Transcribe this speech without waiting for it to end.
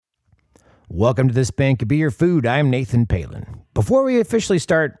Welcome to This Band Could Be Your Food. I'm Nathan Palin. Before we officially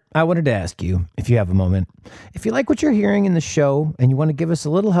start, I wanted to ask you, if you have a moment, if you like what you're hearing in the show and you want to give us a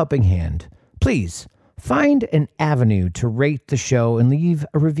little helping hand, please find an avenue to rate the show and leave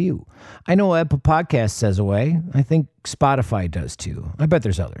a review. I know Apple Podcasts says a way. I think Spotify does too. I bet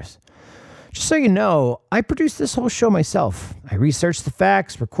there's others. Just so you know, I produce this whole show myself. I research the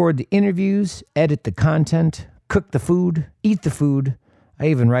facts, record the interviews, edit the content, cook the food, eat the food. I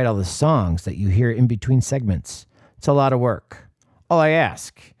even write all the songs that you hear in between segments. It's a lot of work. All I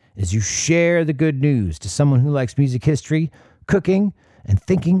ask is you share the good news to someone who likes music history, cooking, and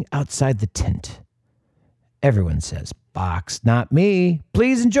thinking outside the tent. Everyone says box, not me.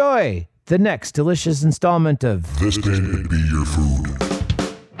 Please enjoy the next delicious installment of This Band Could Be Your Food.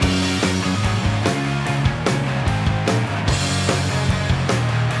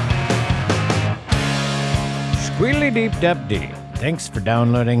 Squealy deep dub dee. Thanks for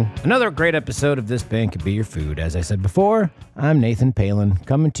downloading another great episode of This Band Could Be Your Food. As I said before, I'm Nathan Palin,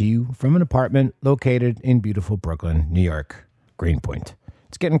 coming to you from an apartment located in beautiful Brooklyn, New York, Greenpoint.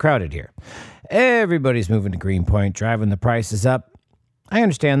 It's getting crowded here. Everybody's moving to Greenpoint, driving the prices up. I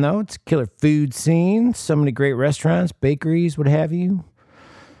understand, though. It's a killer food scene. So many great restaurants, bakeries, what have you.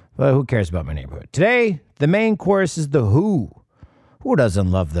 But who cares about my neighborhood? Today, the main course is The Who. Who doesn't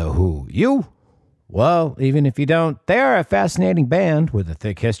love The Who? You? Well, even if you don't, they are a fascinating band with a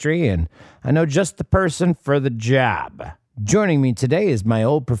thick history, and I know just the person for the job. Joining me today is my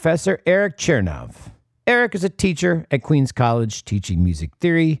old professor, Eric Chernov. Eric is a teacher at Queens College, teaching music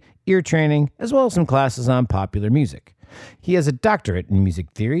theory, ear training, as well as some classes on popular music. He has a doctorate in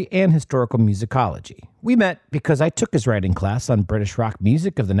music theory and historical musicology. We met because I took his writing class on British rock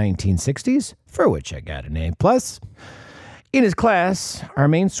music of the 1960s, for which I got an A+. In his class, our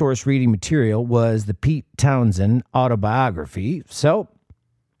main source reading material was the Pete Townshend autobiography, so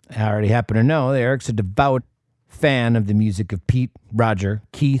I already happen to know that Eric's a devout fan of the music of Pete, Roger,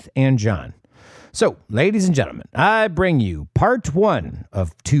 Keith, and John. So, ladies and gentlemen, I bring you part one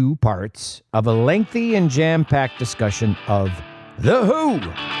of 2 parts of a lengthy and jam-packed discussion of The Who.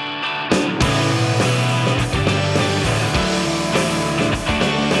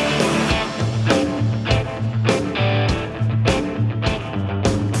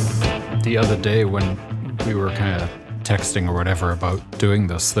 The other day when we were kind of texting or whatever about doing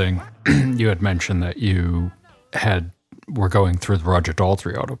this thing, you had mentioned that you were going through the Roger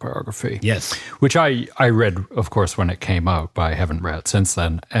Daltrey autobiography. Yes. Which I read, of course, when it came out, but I haven't read it since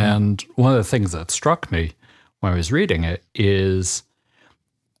then. And one of the things that struck me when I was reading it is,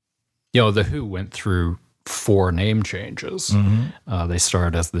 The Who went through 4 name changes. Mm-hmm. They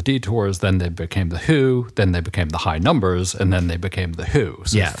started as the Detours, then they became the Who, then they became the High Numbers, and then they became the Who.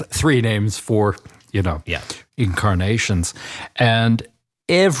 So 3 names, 4, incarnations. And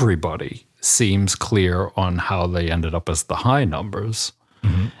everybody seems clear on how they ended up as the High Numbers.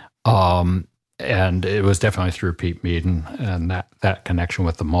 Mm-hmm. And it was definitely through Pete Meaden and that connection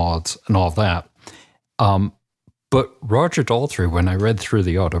with the Mods and all that. But Roger Daltrey, when I read through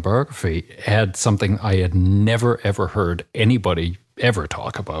the autobiography, had something I had never, ever heard anybody ever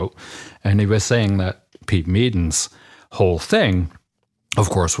talk about. And he was saying that Pete Meaden's whole thing, of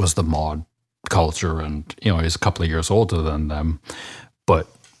course, was the mod culture. And, he's a couple of years older than them. But,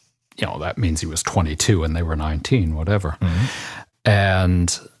 that means he was 22 and they were 19, whatever. Mm-hmm.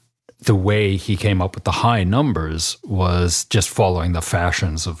 And the way he came up with the High Numbers was just following the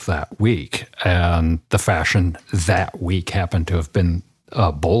fashions of that week. And the fashion that week happened to have been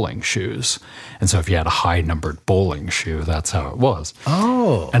bowling shoes. And so if you had a high-numbered bowling shoe, that's how it was.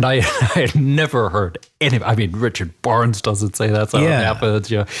 Oh. And I had never heard Richard Barnes doesn't say that's how it happens.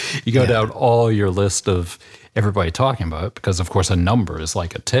 You go down all your list of everybody talking about it because, of course, a number is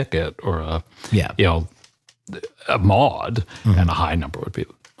like a ticket or a mod, mm-hmm. and a high number would be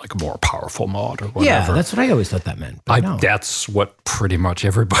like a more powerful mod or whatever. Yeah, that's what I always thought that meant. That's what pretty much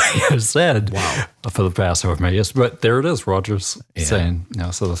everybody has said for the past however many years. But there it is, Roger's saying,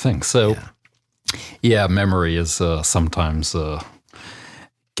 so the thing. So, memory is sometimes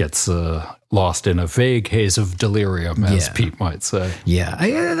gets lost in a vague haze of delirium, as Pete might say.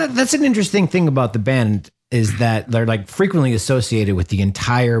 Yeah, that's an interesting thing about the band is that they're like frequently associated with the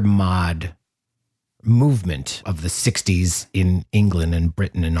entire mod movement of the 60s in England and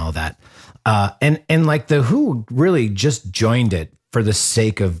Britain and all that. And like the Who really just joined it for the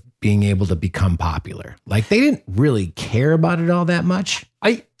sake of being able to become popular. Like they didn't really care about it all that much.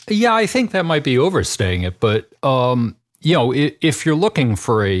 I think that might be overstating it, but if you're looking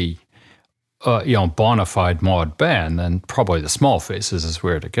for a bona fide mod band, then probably the Small Faces is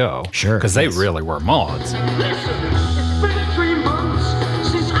where to go. Sure. Because they really were mods. Listen, it's been 3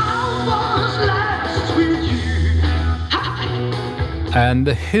 months since I was And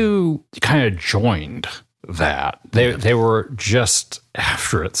the Who kind of joined that. They were just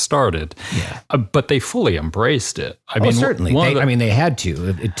after it started, but they fully embraced it. I mean, certainly. They had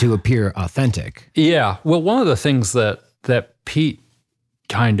to appear authentic. Yeah. Well, one of the things that Pete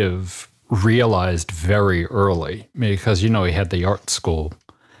kind of realized very early, because, he had the art school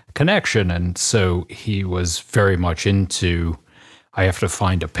connection, and so he was very much into, I have to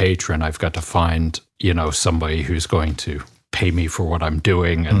find a patron. I've got to find, somebody who's going to pay me for what I'm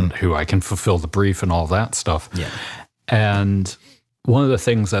doing and who I can fulfill the brief and all that stuff. Yeah. And one of the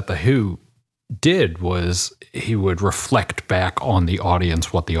things that the Who did was he would reflect back on the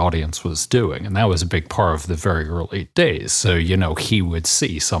audience, what the audience was doing. And that was a big part of the very early days. So, he would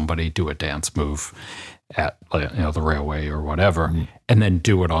see somebody do a dance move at the railway or whatever, and then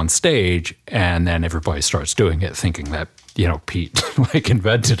do it on stage, and then everybody starts doing it thinking that, Pete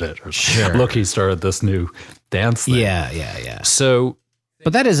invented it, or look, he started this new dance thing. Yeah. So,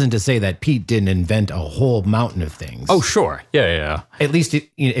 but that isn't to say that Pete didn't invent a whole mountain of things. Oh, sure. Yeah. At least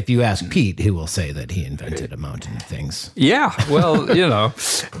if you ask Pete, he will say that he invented a mountain of things. Yeah. Well,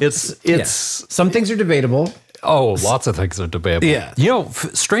 it's some things are debatable. Oh, lots of things are debatable. Yeah.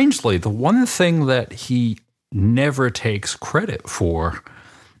 Strangely, the one thing that he never takes credit for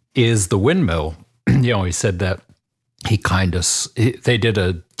is the windmill. He said that they did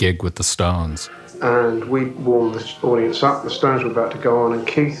a gig with the Stones. And we warmed the audience up. The Stones were about to go on, and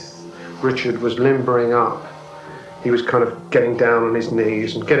Keith Richard was limbering up. He was kind of getting down on his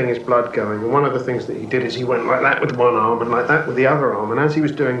knees and getting his blood going. And one of the things that he did is he went like that with one arm and like that with the other arm. And as he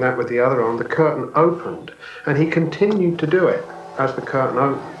was doing that with the other arm, the curtain opened. And he continued to do it as the curtain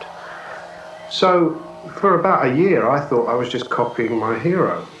opened. So for about a year, I thought I was just copying my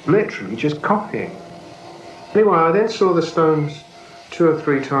hero. Literally just copying. Anyway, I then saw the Stones 2 or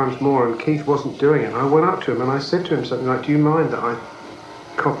 3 times more, and Keith wasn't doing it. I went up to him and I said to him something like, do you mind that I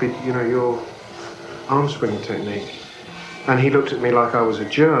copied, your arm swinging technique? And he looked at me like I was a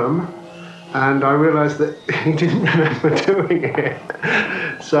germ, and I realized that he didn't remember doing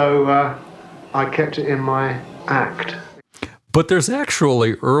it. So I kept it in my act. But there's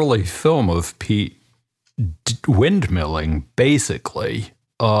actually early film of Pete windmilling, basically,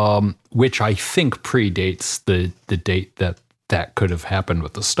 which I think predates the date that could have happened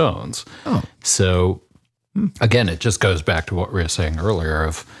with the Stones. Oh. So, again, it just goes back to what we were saying earlier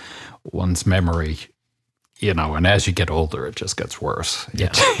of one's memory, and as you get older, it just gets worse.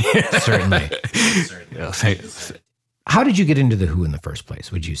 Yeah, certainly. Yeah. How did you get into the Who in the first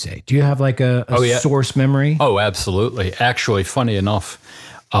place, would you say? Do you have like a source memory? Oh, absolutely. Actually, funny enough,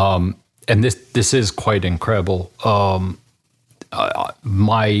 and this is quite incredible.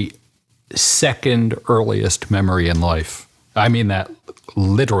 My second earliest memory in life, I mean that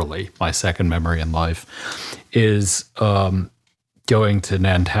literally my second memory in life, is going to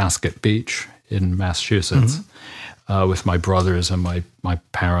Nantasket Beach in Massachusetts with my brothers and my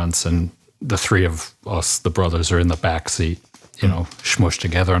parents, and the 3 of us, the brothers, are in the back seat, smushed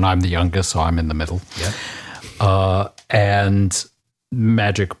together, and I'm the youngest, so I'm in the middle. Yep. And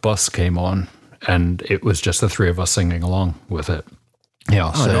Magic Bus came on, and it was just the 3 of us singing along with it.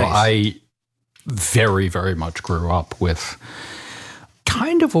 Nice. I very, very much grew up with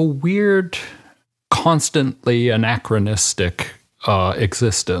kind of a weird, constantly anachronistic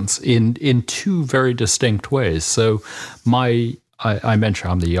existence in 2 very distinct ways. So I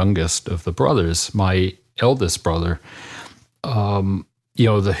mentioned I'm the youngest of the brothers. My eldest brother, the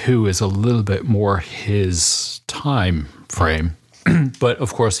Who is a little bit more his time frame. But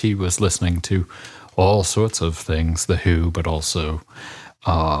of course he was listening to all sorts of things, the Who, but also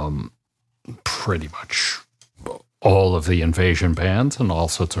pretty much all of the Invasion bands and all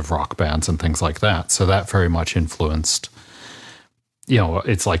sorts of rock bands and things like that. So that very much influenced,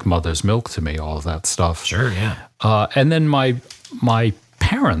 it's like mother's milk to me, all of that stuff. Sure, yeah. And then my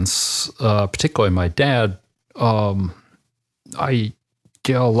parents, particularly my dad, I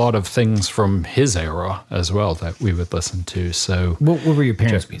get a lot of things from his era as well that we would listen to. So what were your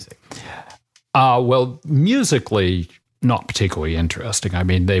parents' music? Well, musically, not particularly interesting. I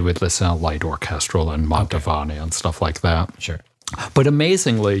mean, they would listen to light orchestral and Mantovani and stuff like that. Sure. But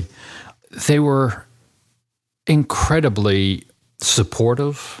amazingly, they were incredibly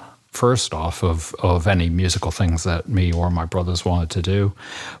supportive, first off, of any musical things that me or my brothers wanted to do,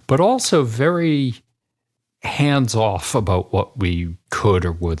 but also very hands-off about what we could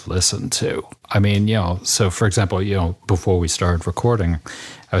or would listen to. I mean, so for example, before we started recording,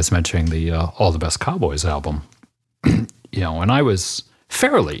 I was mentioning the All the Best Cowboys album, and I was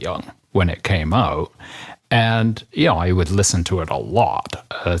fairly young when it came out, and, I would listen to it a lot.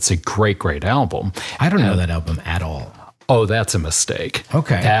 It's a great, great album. I don't know that album at all. Oh, that's a mistake.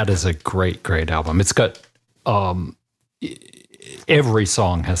 Okay. That is a great, great album. It's got every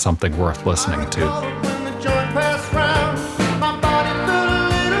song has something worth listening to. When the joint passed round, my body felt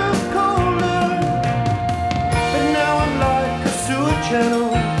a little colder. But now I'm like a sewer channel,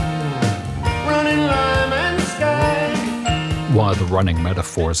 running lime and sky. One of the running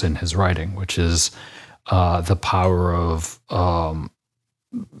metaphors in his writing, which is the power of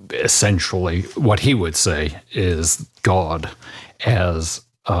essentially what he would say is God as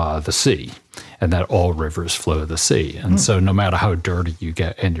the sea, and that all rivers flow to the sea. And so no matter how dirty you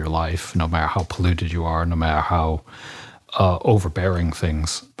get in your life, no matter how polluted you are, no matter how overbearing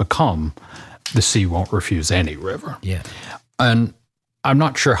things become, the sea won't refuse any river. Yeah. And I'm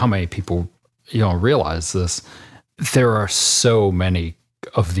not sure how many people, realize this. There are so many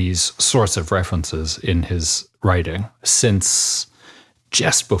of these sorts of references in his writing since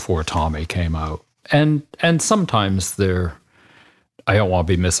just before Tommy came out. And sometimes they're, I don't want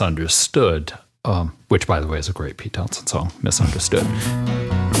to be misunderstood, which, by the way, is a great Pete Townshend song, Misunderstood.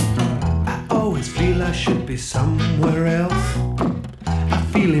 I always feel I should be somewhere else. I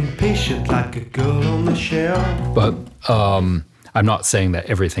feel impatient like a girl on the shelf. But I'm not saying that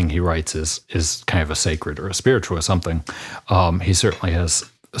everything he writes is kind of a sacred or a spiritual or something. He certainly has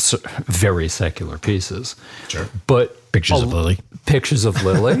very secular pieces. Sure. But Pictures of Lily. Pictures of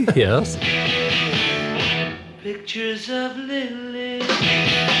Lily, yes. Pictures of Lily,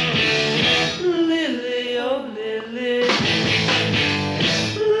 Lily, oh Lily,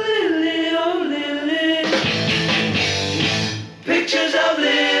 Lily, oh Lily, pictures of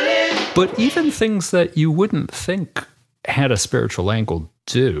Lily. But even things that you wouldn't think had a spiritual angle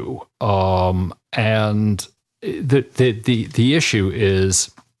do. And the issue is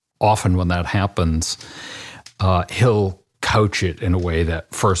often when that happens, he'll couch it in a way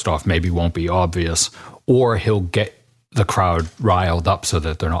that first off maybe won't be obvious, or he'll get the crowd riled up so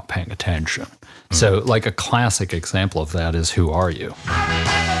that they're not paying attention. So like a classic example of that is Who Are You?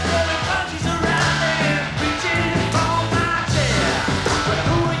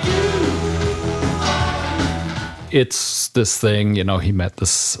 It's this thing, he met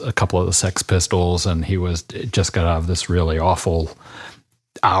a couple of the Sex Pistols, and he was just got out of this really awful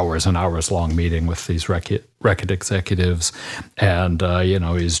hours and hours long meeting with these record executives. And,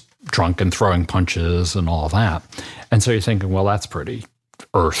 he's drunk and throwing punches and all that. And so you're thinking, well, that's pretty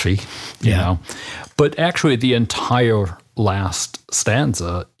earthy, you know. But actually the entire last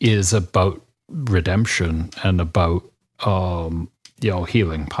stanza is about redemption and about,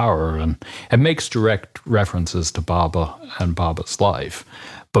 healing power, and it makes direct references to Baba and Baba's life.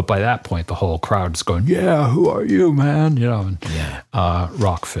 But by that point, the whole crowd's going, yeah, who are you, man? And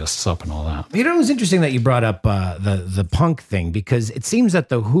rock fists up and all that. It was interesting that you brought up the punk thing, because it seems that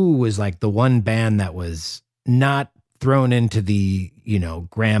the Who was like the one band that was not thrown into the,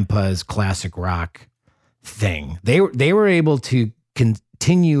 grandpa's classic rock thing. They were able to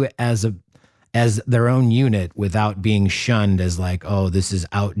continue as their own unit without being shunned as like, oh, this is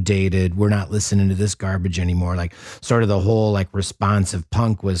outdated, we're not listening to this garbage anymore. Like sort of the whole like response of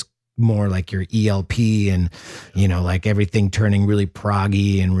punk was more like your ELP and, like everything turning really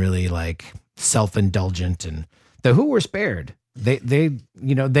proggy and really like self-indulgent. And the Who were spared. They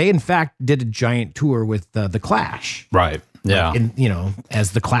in fact did a giant tour with the Clash. Right. Yeah.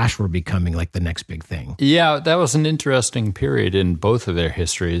 As the Clash were becoming like the next big thing. Yeah, that was an interesting period in both of their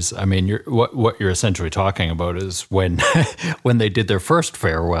histories. I mean, what you're essentially talking about is when when they did their first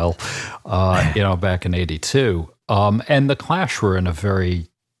farewell, back in '82, and the Clash were in a very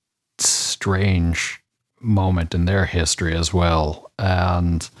strange moment in their history as well,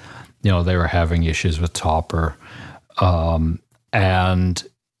 and they were having issues with Topper, and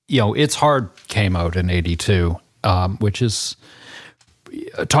It's Hard came out in '82. Which is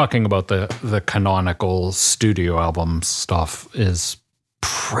talking about the canonical studio album stuff is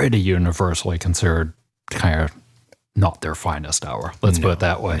pretty universally considered kind of not their finest hour. Let's put it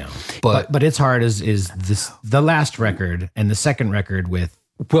that way. No. But It's Hard is this the last record, and the second record with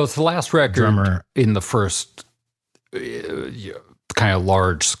it's the last record drummer in the first kind of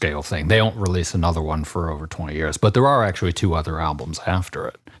large scale thing. They don't release another one for over 20 years, but there are actually 2 other albums after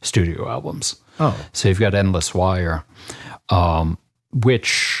it, studio albums. Oh, so you've got Endless Wire,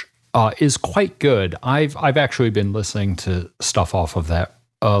 which is quite good. I've actually been listening to stuff off of that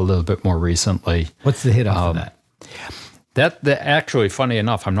a little bit more recently. What's the hit off of that? That actually, funny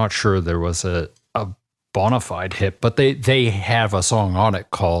enough, I'm not sure there was a bona fide hit, but they have a song on it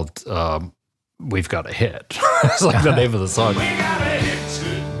called "We've Got a Hit." It's like the name of the song. We got a hit.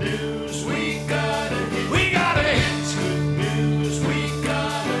 Good news. We got a hit. We got a hit. Good news. We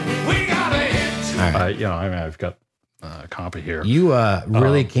got a hit. We got a hit. All right. I've got copy here. You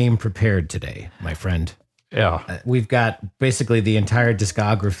really came prepared today, my friend. Yeah. We've got basically the entire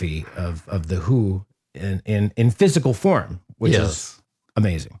discography of the Who in physical form, which is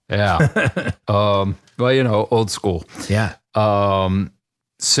amazing. Yeah. Well, old school. Yeah.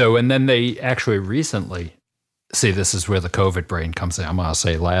 So, and then they actually recently, see, this is where the COVID brain comes in. I'm going to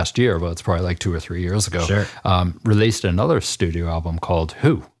say last year, but it's probably like 2 or 3 years ago. Sure. Released another studio album called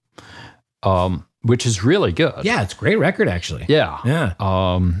Who, which is really good. Yeah, it's a great record, actually. Yeah. Yeah.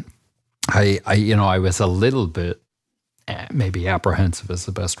 I was a little bit, maybe apprehensive is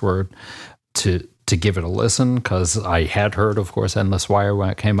the best word, to give it a listen, because I had heard, of course, Endless Wire when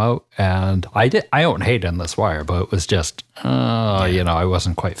it came out, and I don't hate Endless Wire, but it was just, I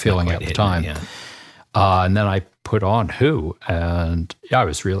wasn't quite feeling it at the time. And then I put on Who, and I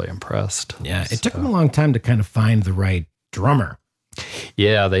was really impressed. Yeah, it took them a long time to kind of find the right drummer.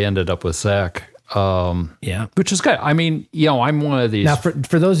 Yeah, they ended up with Zach. Yeah, which is good. I mean, I'm one of these. Now,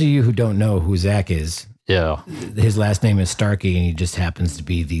 for those of you who don't know who Zach is, yeah, his last name is Starkey, and he just happens to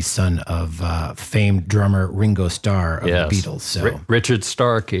be the son of famed drummer Ringo Starr of the Beatles. So Richard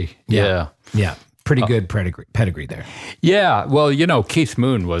Starkey. Yeah. Pretty good pedigree there. Yeah, well, Keith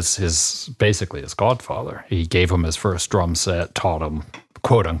Moon was basically his godfather. He gave him his first drum set, taught him,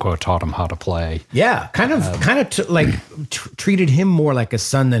 quote unquote, taught him how to play. Yeah, treated him more like a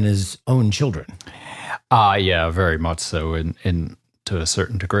son than his own children. Yeah, very much so, in to a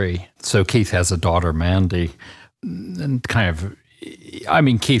certain degree. So Keith has a daughter, Mandy, and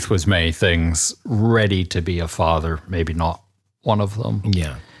Keith was many things, ready to be a father, maybe not one of them.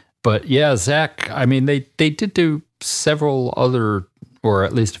 Yeah. But yeah, Zach, they did do several other, or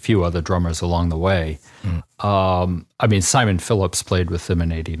at least a few other drummers along the way. Simon Phillips played with them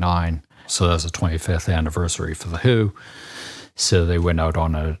in '89, so that was the 25th anniversary for The Who. So they went out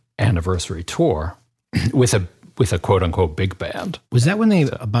on an anniversary tour with a quote unquote big band. Was that when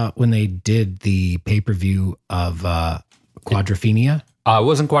they did the pay-per-view of Quadrophenia? It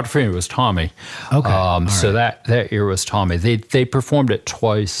wasn't Quadrophenia, it was Tommy. Okay. So that year was Tommy. They performed it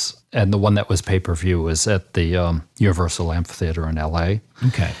twice, and the one that was pay-per-view was at the Universal Amphitheater in LA.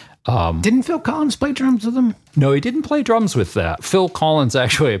 Okay. Didn't Phil Collins play drums with them? No, he didn't play drums with that. Phil Collins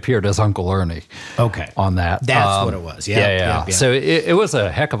actually appeared as Uncle Ernie. Okay. On that. That's what it was. Yeah. So it was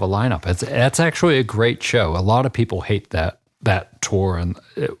a heck of a lineup. It's actually a great show. A lot of people hate that tour and,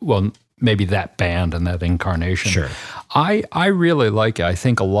 maybe that band and that incarnation. Sure. I really like it. I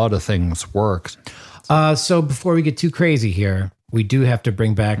think a lot of things work. So before we get too crazy here, we do have to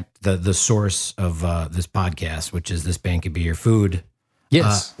bring back the source of this podcast, which is This Band Could Be Your Food.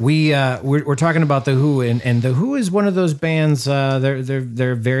 Yes. We're talking about The Who, and The Who is one of those bands,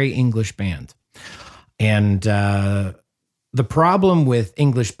 they're a very English band. And the problem with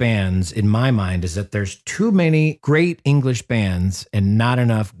English bands, in my mind, is that there's too many great English bands and not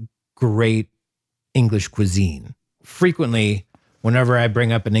enough great English cuisine. Frequently, whenever I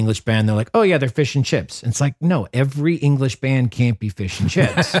bring up an English band, they're like, oh yeah, they're fish and chips. And it's like, no, every English band can't be fish and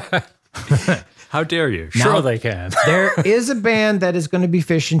chips. How dare you? Now, sure they can. There is a band that is going to be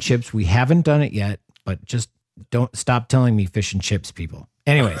fish and chips. We haven't done it yet, but just don't stop telling me fish and chips, people.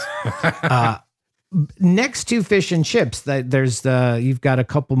 Anyways, next to fish and chips, there's you've got a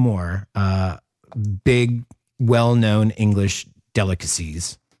couple more big, well-known English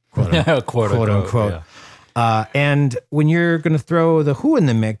delicacies, quote unquote. Yeah. And when you're going to throw The Who in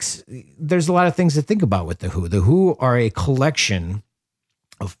the mix, there's a lot of things to think about with The Who. The Who are a collection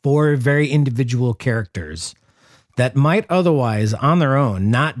of 4 very individual characters that might otherwise, on their own,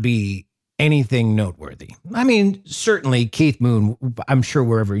 not be anything noteworthy. Certainly Keith Moon, I'm sure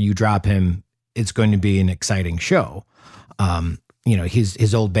wherever you drop him, it's going to be an exciting show.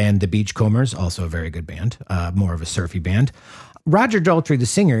 His old band, The Beachcombers, also a very good band, more of a surfy band. Roger Daltrey, the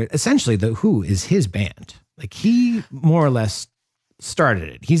singer, essentially The Who is his band. Like, he more or less started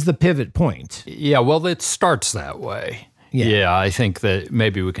it. He's the pivot point. Yeah, well, it starts that way. Yeah, I think that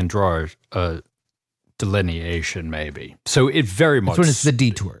maybe we can draw a delineation, maybe. So it very much... That's when it's the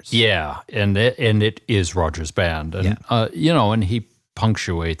Detours. Yeah, and it is Roger's band. And, and he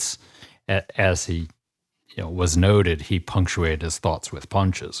punctuates, as he was noted, he punctuated his thoughts with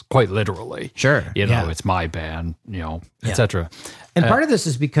punches, quite literally. Sure. It's my band, etc. And part of this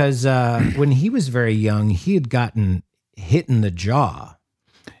is because when he was very young, he had gotten hit in the jaw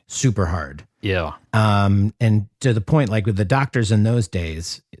super hard. Yeah. And to the point, like with the doctors in those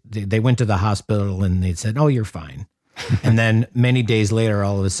days, they went to the hospital and they said, oh, you're fine. And then many days later,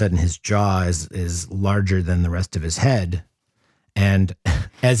 all of a sudden, his jaw is larger than the rest of his head. And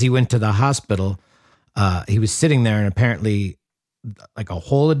as he went to the hospital, he was sitting there, and apparently like a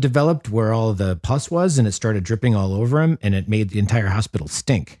hole had developed where all the pus was, and it started dripping all over him, and it made the entire hospital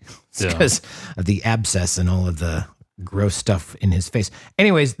stink. It's because of the abscess and all of the gross stuff in his face.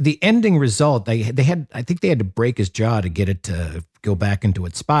 Anyways, the ending result, I think they had to break his jaw to get it to go back into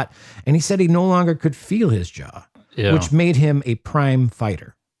its spot. And he said he no longer could feel his jaw, which made him a prime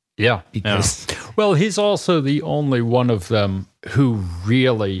fighter. Yeah. Because Well, he's also the only one of them who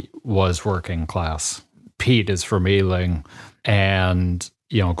really was working class. Pete is from Ealing and,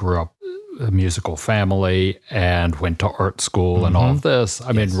 grew up a musical family and went to art school and all of this.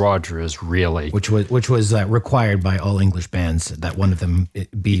 I mean, Roger is really... Which was required by all English bands, that one of them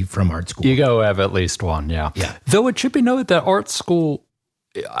be from art school. You go have at least one, yeah. Though it should be noted that art school,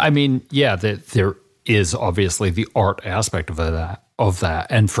 I mean, there is obviously the art aspect of that.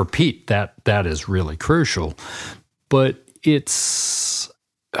 And for Pete, that is really crucial. But it's...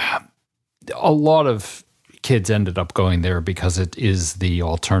 a lot of kids ended up going there because it is the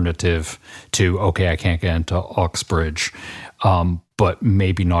alternative to, okay, I can't get into Oxbridge, but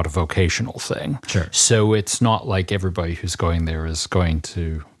maybe not a vocational thing. Sure. So it's not like everybody who's going there is going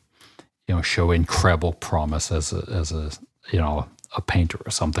to, show incredible promise as a painter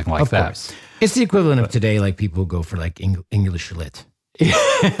or something like that. Of course. It's the equivalent of today, like people go for like English lit. Maybe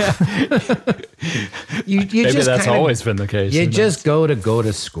just that's always been the case. You just go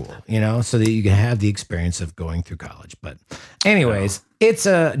to school, so that you can have the experience of going through college. But anyways, it's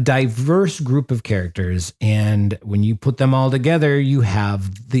a diverse group of characters. And when you put them all together, you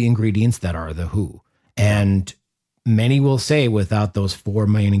have the ingredients that are the Who. And many will say without those 4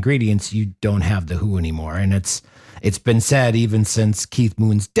 main ingredients, you don't have the Who anymore. And it's been said even since Keith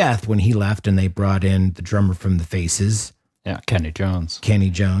Moon's death, when he left and they brought in the drummer from the Faces. Yeah, Kenny Jones.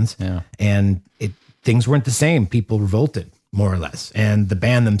 Yeah. And things weren't the same. People revolted, more or less. And the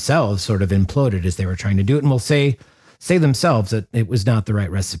band themselves sort of imploded as they were trying to do it. And will say themselves that it was not the right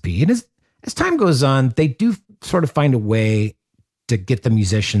recipe. And as time goes on, they do sort of find a way to get the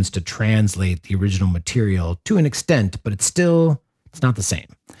musicians to translate the original material to an extent, but it's not the same.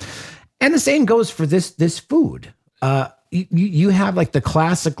 And the same goes for this food. You have like the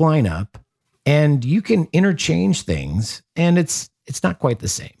classic lineup, and you can interchange things, and it's not quite the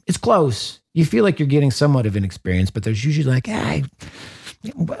same. It's close. You feel like you're getting somewhat of an experience, but there's usually like,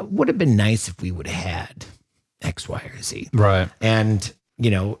 it would have been nice if we would have had X, Y, or Z. Right. And,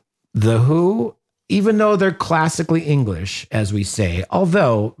 the Who, even though they're classically English, as we say,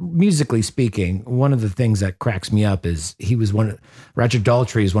 although musically speaking, one of the things that cracks me up is Roger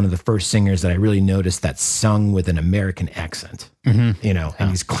Daltrey is one of the first singers that I really noticed that sung with an American accent, and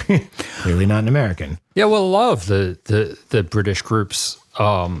he's clearly not an American. Yeah, well, a lot of the British groups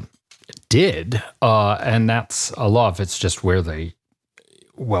did, and that's a lot of it's just where they,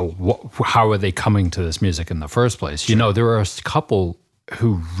 how are they coming to this music in the first place? Sure. There are a couple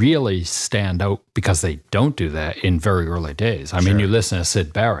who really stand out because they don't do that in very early days. I mean, you listen to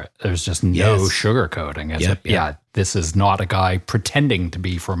Syd Barrett, there's just no sugarcoating. Yeah, this is not a guy pretending to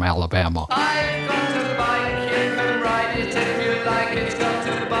be from Alabama. I've got a bike, you can ride it if you like it. Got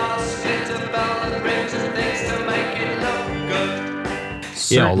a bus, it's a bell and rings and things to make it look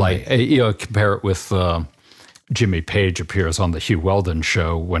good. Compare it with Jimmy Page appears on the Hugh Weldon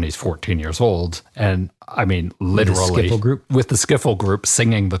show when he's 14 years old. And I mean, literally with the Skiffle group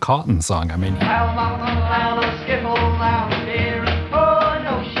singing the Cotton song. I mean,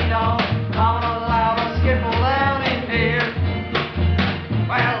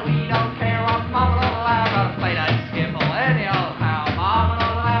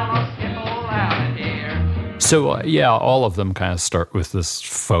 so all of them kind of start with this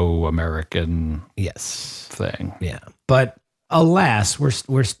faux American thing. Yeah, but alas,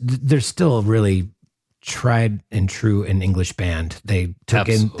 they're still a really tried and true an English band. They took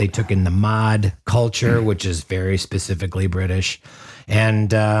in the mod culture, which is very specifically British,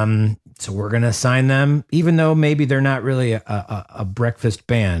 and so we're gonna sign them, even though maybe they're not really a breakfast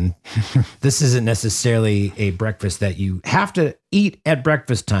band. This isn't necessarily a breakfast that you have to eat at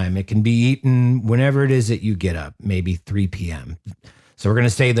breakfast time. It can be eaten whenever it is that you get up, maybe 3 p.m. So we're gonna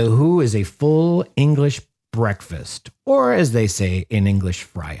say the Who is a full English breakfast, or as they say in English,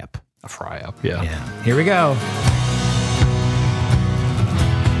 fry up. A fry up, yeah. Here we go.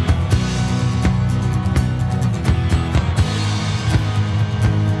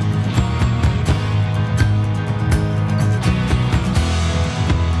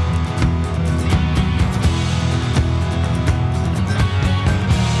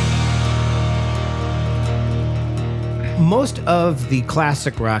 Most of the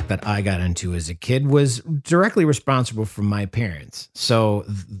classic rock that I got into as a kid was directly responsible for my parents. So,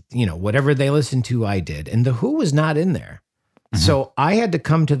 whatever they listened to, I did. And The Who was not in there. So I had to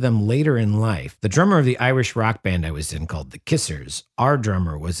come to them later in life. The drummer of the Irish rock band I was in called the Kissers, our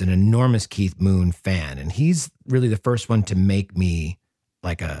drummer was an enormous Keith Moon fan. And he's really the first one to make me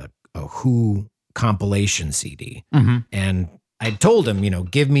like a Who compilation CD. And I told him,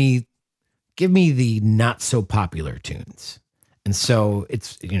 give me the not so popular tunes. And so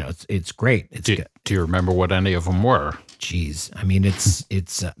it's great. It's good. Do you remember what any of them were? Jeez. I mean, it's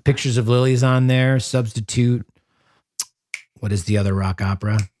Pictures of Lilies on there, Substitute. What is the other rock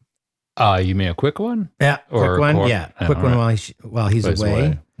opera? You mean a quick one? Yeah, Or- quick one. or- Yeah, yeah, quick all one right. while he's Plays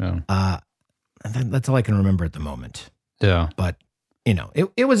away. Yeah. That's all I can remember at the moment. Yeah. But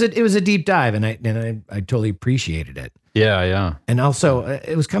it was a deep dive, and I totally appreciated it. Yeah. Yeah. And also,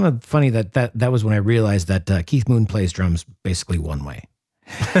 it was kind of funny that was when I realized that Keith Moon plays drums basically one way.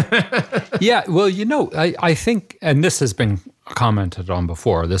 Yeah. Well, I think, and this has been commented on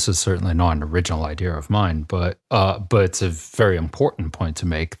before, this is certainly not an original idea of mine, but it's a very important point to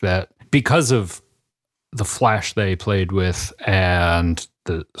make, that because of the flash they played with and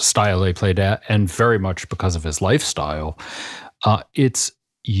the style they played at, and very much because of his lifestyle, it's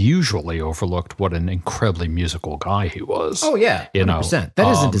usually overlooked what an incredibly musical guy he was. Oh yeah, 100%. That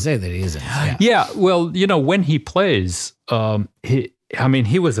isn't to say that he isn't. Yeah. Yeah, well, when he plays,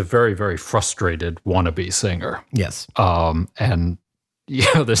 he was a very, very frustrated wannabe singer. Yes. And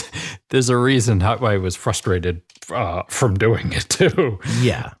there's a reason why he was frustrated from doing it too.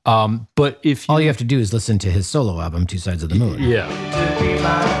 Yeah. But if All you have to do is listen to his solo album, Two Sides of the Moon. yeah, To be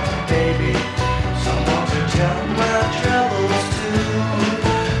my baby, someone to tell me my troubles to.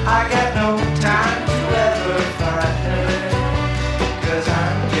 I got no time to ever find her, 'cause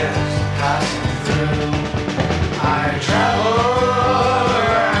I'm just passing through. I travel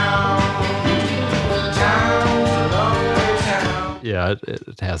around town, lonely town. yeah,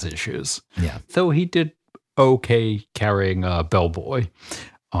 it has issues. Yeah. Though he did okay carrying Bellboy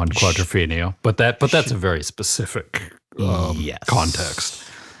on Quadrophenia, but that's a very specific Yes. context.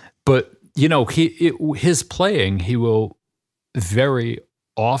 But his playing, he will very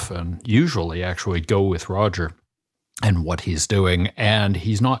often, usually actually, go with Roger and what he's doing, and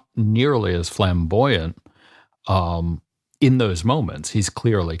he's not nearly as flamboyant in those moments. He's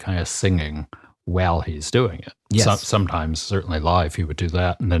clearly kind of singing while he's doing it. Yes. Sometimes, certainly live, he would do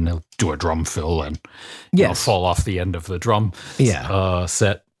that, and then he'll do a drum fill and Yes. fall off the end of the drum Yeah.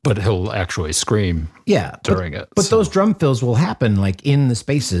 set, but he'll actually scream Yeah. during it. But So- those drum fills will happen like in the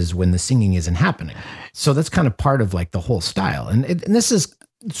spaces when the singing isn't happening. So that's kind of part of like the whole style. And this is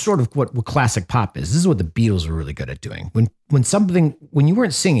sort of what classic pop is. This is what the Beatles were really good at doing. When you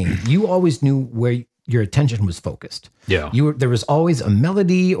weren't singing, you always knew where your attention was focused. Yeah. There was always a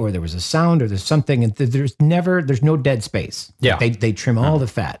melody, or there was a sound, or there's something, and there's no dead space. Yeah. They trim all the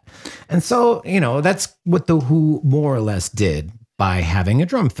fat. And so, that's what the Who more or less did by having a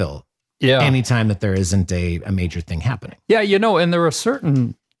drum fill. Yeah. Anytime that there isn't a major thing happening. Yeah, and there are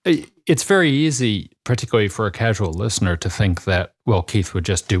certain, it's very easy, particularly for a casual listener, to think that, well, Keith would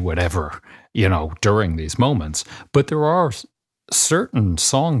just do whatever, during these moments. But there are certain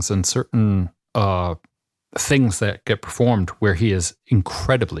songs and certain things that get performed where he is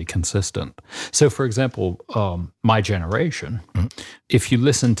incredibly consistent. So, for example, My Generation, if you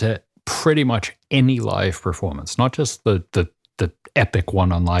listen to pretty much any live performance, not just the epic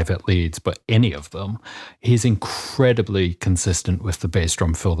one on Live at Leeds, but any of them, he's incredibly consistent with the bass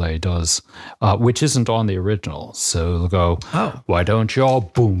drum fill that he does, which isn't on the original. So they'll go, Oh. why don't y'all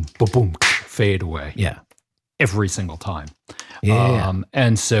boom, boom, boom, fade away Yeah. every single time. Yeah.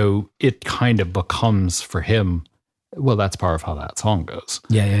 And so it kind of becomes for him, well, that's part of how that song goes.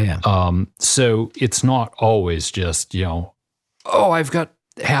 Yeah. So it's not always just, I've got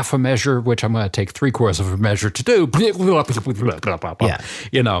half a measure, which I'm going to take 3/4 of a measure to do.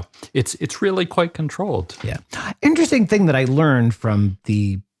 Yeah. It's really quite controlled. Yeah. Interesting thing that I learned from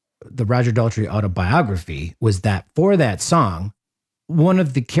the Roger Daltrey autobiography was that for that song, one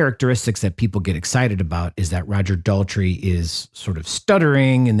of the characteristics that people get excited about is that Roger Daltrey is sort of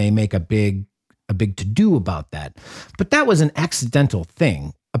stuttering, and they make a big to-do about that. But that was an accidental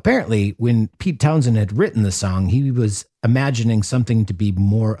thing. Apparently, when Pete Townsend had written the song, he was imagining something to be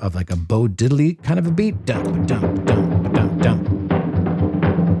more of like a Bo Diddley kind of a beat. Dum, dum, dum, dum, dum.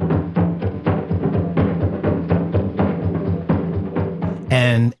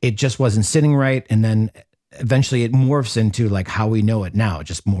 And it just wasn't sitting right. And then eventually it morphs into like how we know it now,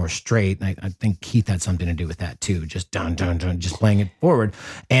 just more straight. And I think Keith had something to do with that too. Just dun, dun, dun, just playing it forward.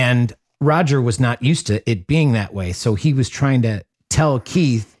 And Roger was not used to it being that way. So he was trying to tell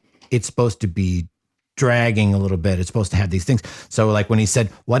Keith it's supposed to be dragging a little bit. It's supposed to have these things. So like when he said,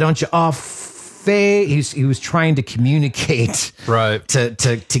 why don't you he was trying to communicate Right.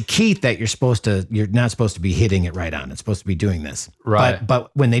 to Keith that you're not supposed to be hitting it right on. It's supposed to be doing this. Right.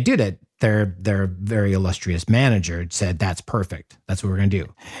 But when they did it, their very illustrious manager said, that's perfect. That's what we're going to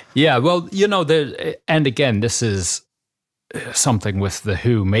do. Yeah, well, and again, this is something with The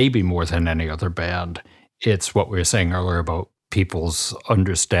Who, maybe more than any other band. It's what we were saying earlier about people's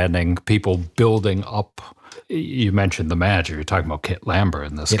understanding, people building up. You mentioned the manager. You're talking about Kit Lambert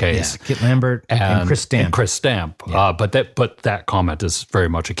in this case. Yeah, Kit Lambert and Chris Stamp. And Chris Stamp. Yeah. But that comment is very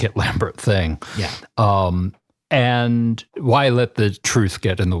much a Kit Lambert thing. Yeah. And why let the truth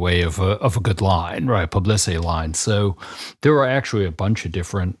get in the way of a good line, right? Publicity line. So there are actually a bunch of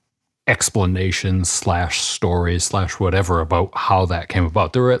different explanations / stories / whatever about how that came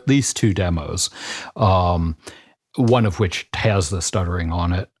about. There were at least 2 demos, one of which has the stuttering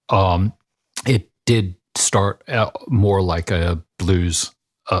on it. It did start out more like a blues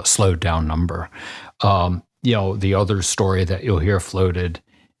slowed down number. The other story that you'll hear floated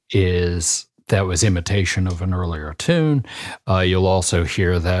is that was imitation of an earlier tune. You'll also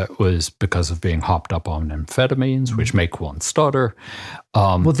hear that was because of being hopped up on amphetamines, which make one stutter.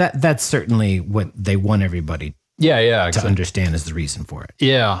 Well, that's certainly what they want everybody Yeah, to exactly. understand is the reason for it.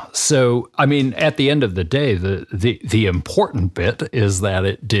 Yeah. So, I mean, at the end of the day, the important bit is that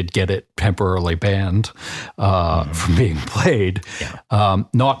it did get it temporarily banned from being played,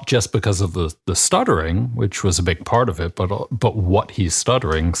 not just because of the stuttering, which was a big part of it, but what he's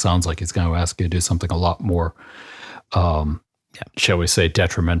stuttering sounds like he's going to ask you to do something a lot more, shall we say,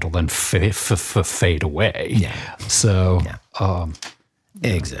 detrimental than fade away. Yeah. So,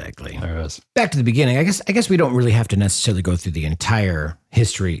 Exactly. there it is. Back to the beginning. I guess we don't really have to necessarily go through the entire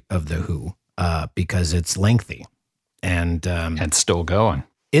history of The Who because it's lengthy. And Still going.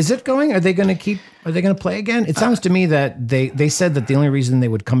 is it going? Are they going to play again? It sounds to me that they said that the only reason they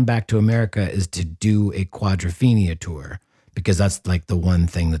would come back to America is to do a Quadrophenia tour because that's like the one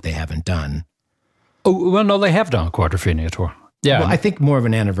thing that they haven't done. Oh, well, no, they have done a Quadrophenia tour. Yeah. Well, I think more of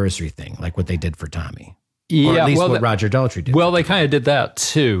an anniversary thing, like what they did for Tommy. Yeah, Or at least well, what Roger Daltrey did. Well, they kind of did that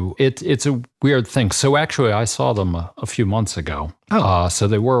too. It's a weird thing. So actually, I saw them a few months ago. Oh. So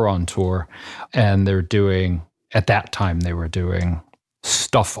they were on tour, and at that time, they were doing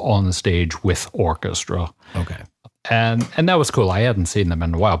stuff on the stage with orchestra. Okay. And that was cool. I hadn't seen them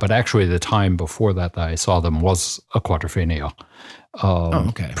in a while, but actually the time before that I saw them was a Quadrophenia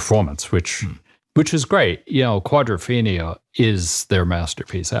performance, which is great. Quadrophenia is their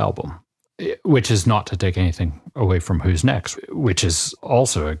masterpiece album. Which is not to take anything away from Who's Next, which is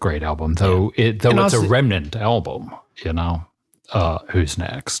also a great album, though it's a remnant album, Who's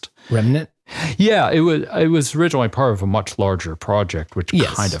Next. Remnant? Yeah, it was originally part of a much larger project, which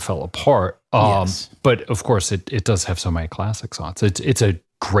kind of fell apart. Yes. But of course, it does have so many classic songs. It's a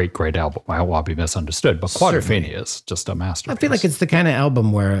great album. I don't want to be misunderstood, but Quadrophenia is just a masterpiece. I feel like it's the kind of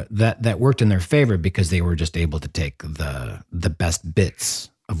album where that worked in their favor because they were just able to take the best bits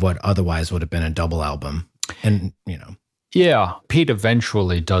of what otherwise would have been a double album. And, Yeah, Pete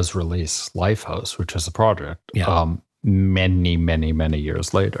eventually does release Lifehouse, which is a project, many, many, many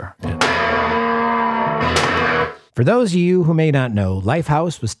years later. For those of you who may not know,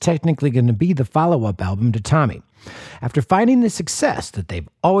 Lifehouse was technically going to be the follow-up album to Tommy. After finding the success that they've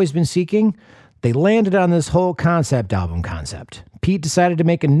always been seeking, they landed on this whole concept album concept. Pete decided to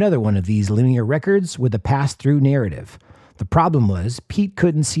make another one of these linear records with a pass-through narrative. The problem was Pete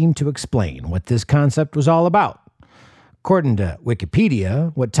couldn't seem to explain what this concept was all about. According to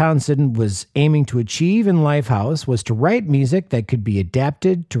Wikipedia, what Townsend was aiming to achieve in Lifehouse was to write music that could be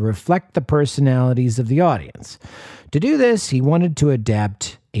adapted to reflect the personalities of the audience. To do this, he wanted to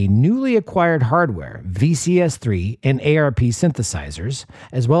adapt a newly acquired hardware, VCS3 and ARP synthesizers,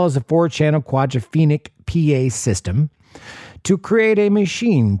 as well as a 4-channel quadraphonic PA system, to create a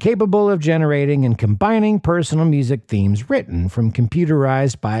machine capable of generating and combining personal music themes written from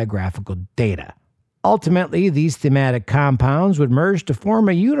computerized biographical data. Ultimately, these thematic compounds would merge to form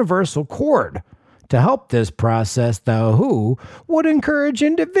a universal chord. To help this process, The Who would encourage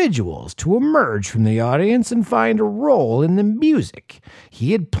individuals to emerge from the audience and find a role in the music.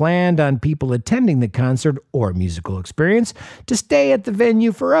 He had planned on people attending the concert or musical experience to stay at the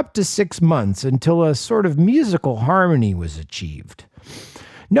venue for up to 6 months until a sort of musical harmony was achieved.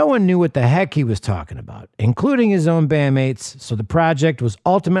 No one knew what the heck he was talking about, including his own bandmates, so the project was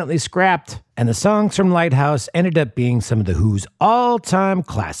ultimately scrapped, and the songs from Lighthouse ended up being some of The Who's all-time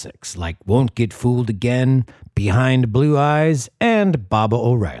classics, like Won't Get Fooled Again, Behind Blue Eyes, and Baba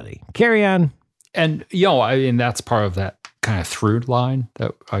O'Reilly. Carry on. And, that's part of that kind of through line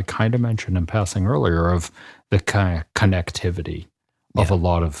that I kind of mentioned in passing earlier of the kind of connectivity of a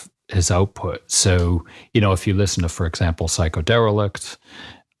lot of his output. So, if you listen to, for example, Psychoderelict,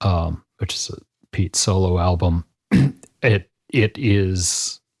 which is a Pete solo album, it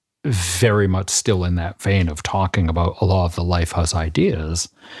is very much still in that vein of talking about a lot of the Lifehouse ideas,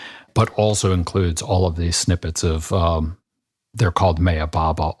 but also includes all of these snippets of, they're called Mea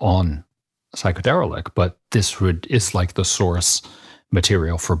Baba on Psychoderelic, but this is like the source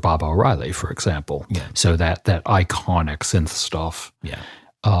material for Baba O'Reilly, for example. Yeah. So that iconic synth stuff,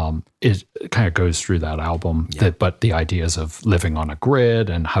 it kind of goes through that album. But the ideas of living on a grid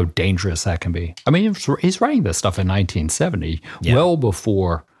and how dangerous that can be. I mean, he's writing this stuff in 1970, well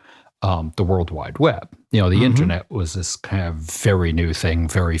before the World Wide Web. The internet was this kind of very new thing.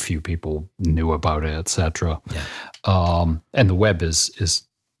 Very few people knew about it, etc. And the web is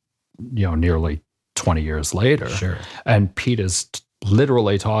nearly 20 years later. Sure. And Pete is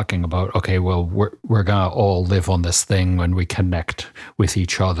literally talking about, okay, well, we're gonna all live on this thing when we connect with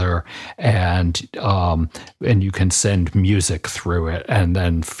each other, and you can send music through it and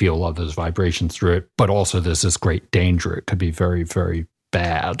then feel others' vibrations through it. But also there's this great danger. It could be very, very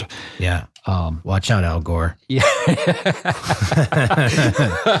bad. Yeah. Watch out, Al Gore. Yeah.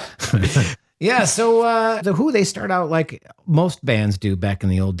 Yeah, so the Who, they start out like most bands do back in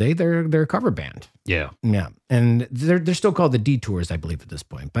the old day. They're a cover band. Yeah. Yeah, and they're still called the Detours, I believe, at this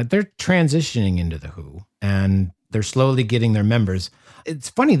point. But they're transitioning into the Who, and they're slowly getting their members. It's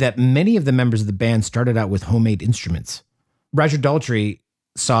funny that many of the members of the band started out with homemade instruments. Roger Daltrey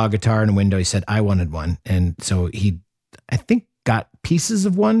saw a guitar in a window. He said, I wanted one. And so he, I think, got pieces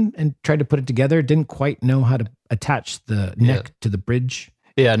of one and tried to put it together. Didn't quite know how to attach the neck to the bridge.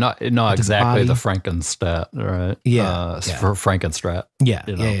 Yeah, not exactly body. the Frankenstrat, right? For Frankenstrat. Yeah,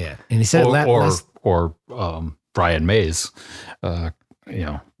 yeah. And he said, or Brian May's,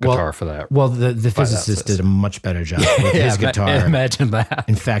 guitar for that. Well, the physicist did a much better job with his guitar. Imagine that.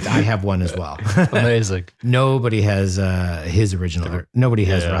 In fact, I have one as well. Amazing. Nobody has his original. Nobody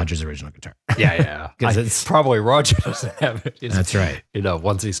has Roger's original guitar. Yeah. Because it's probably Roger doesn't have it. That's right.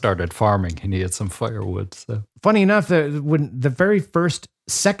 Once he started farming, he needed some firewood. So funny enough, when the very first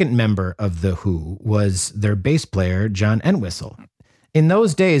second member of the Who was their bass player, John Entwistle. In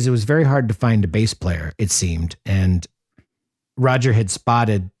those days, it was very hard to find a bass player, it seemed, and Roger had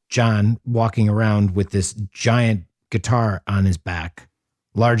spotted John walking around with this giant guitar on his back,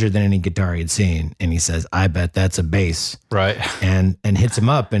 larger than any guitar he had seen. And he says, I bet that's a bass. Right. And hits him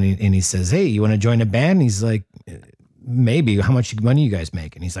up and he says, hey, you want to join a band? And he's like, maybe. How much money you guys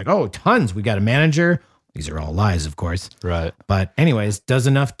make? And he's like, oh, tons. We got a manager. These are all lies, of course. Right. But anyways, does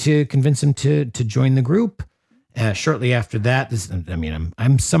enough to convince him to join the group. Shortly after that,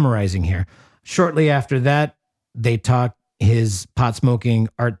 I'm summarizing here. Shortly after that, they talk his pot-smoking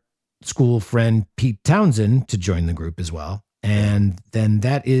art school friend Pete Townsend to join the group as well. And then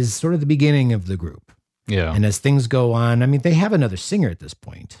that is sort of the beginning of the group. Yeah. And as things go on, they have another singer at this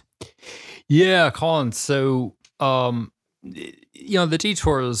point. Yeah, Colin. So, the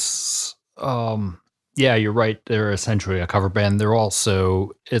Detours, yeah, you're right. They're essentially a cover band. They're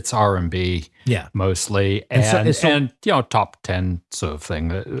also, it's R&B mostly. And top 10 sort of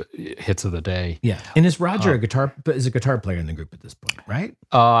thing, hits of the day. Yeah. And is Roger a guitar player in the group at this point, right?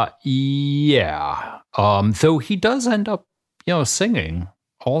 Yeah. Though he does end up, singing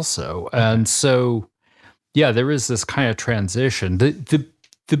also. Okay. And so, yeah, there is this kind of transition.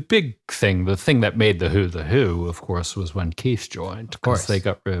 The big thing, the thing that made the Who, of course, was when Keith joined. Of course. They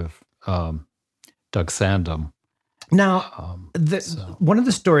got rid of Doug Sandham. Now, one of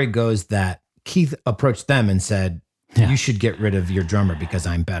the story goes that Keith approached them and said, you should get rid of your drummer because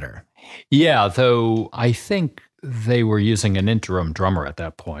I'm better. Yeah, though I think they were using an interim drummer at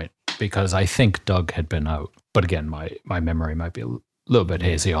that point because I think Doug had been out. But again, my memory might be a little bit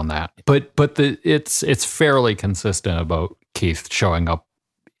hazy on that. But it's fairly consistent about Keith showing up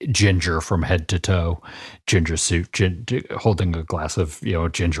ginger from head to toe, ginger suit, holding a glass of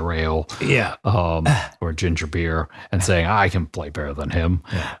ginger ale, or ginger beer, and saying I can play better than him.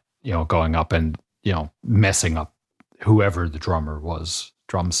 Going up and messing up whoever the drummer was.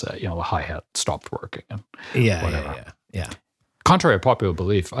 Drum set, the hi hat stopped working, and whatever. Yeah. Contrary to popular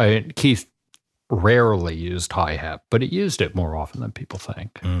belief, Keith rarely used hi hat, but he used it more often than people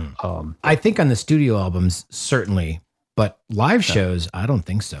think. I think on the studio albums certainly. But live shows, I don't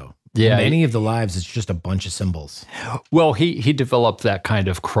think so. Yeah, many of the lives, it's just a bunch of cymbals. Well, he developed that kind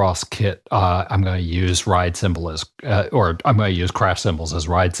of cross kit. I'm going to use ride cymbal or I'm going to use crash cymbals as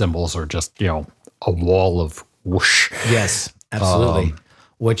ride cymbals, or just a wall of whoosh. Yes, absolutely.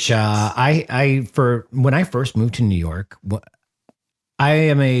 Which for when I first moved to New York, I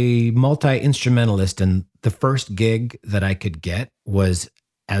am a multi-instrumentalist, and the first gig that I could get was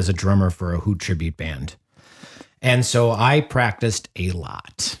as a drummer for a Who tribute band. And so I practiced a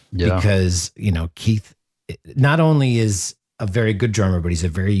lot because, Keith not only is a very good drummer, but he's a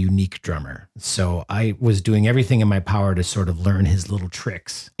very unique drummer. So I was doing everything in my power to sort of learn his little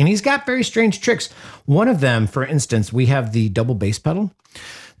tricks. And he's got very strange tricks. One of them, for instance, we have the double bass pedal.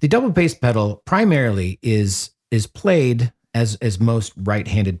 The double bass pedal primarily is played as most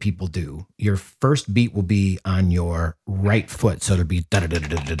right-handed people do. Your first beat will be on your right foot. So it'll be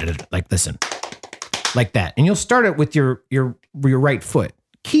like listen, like that. And you'll start it with your right foot.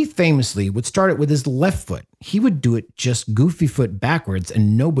 Keith famously would start it with his left foot. He would do it just goofy foot backwards,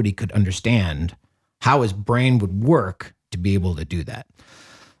 and nobody could understand how his brain would work to be able to do that.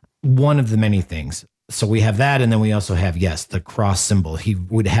 One of the many things. So we have that, and then we also have, the cross cymbal. He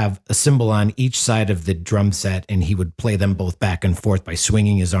would have a cymbal on each side of the drum set, and he would play them both back and forth by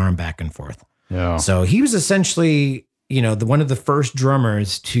swinging his arm back and forth. Yeah. So he was essentially, one of the first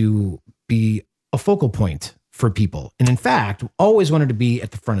drummers to be a focal point for people. And in fact, always wanted to be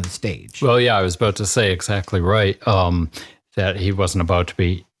at the front of the stage. Well, yeah, I was about to say exactly right. That he wasn't about to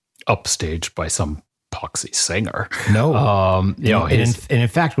be upstaged by some poxy singer. No. And in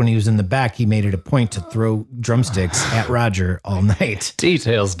fact, when he was in the back, he made it a point to throw drumsticks at Roger all night.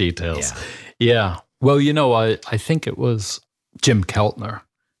 Details. Yeah. Well, I think it was Jim Keltner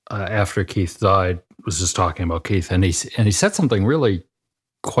after Keith died was just talking about Keith, and he said something really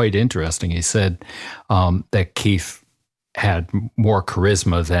quite interesting. He said that Keith had more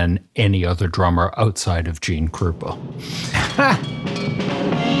charisma than any other drummer outside of Gene Krupa.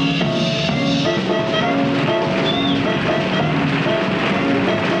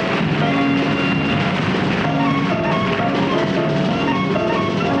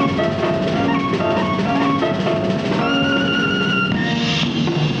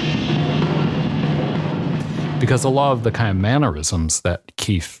 Because a lot of the kind of mannerisms that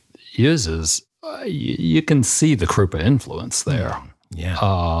Keith uses, you can see the Krupa influence there. Yeah.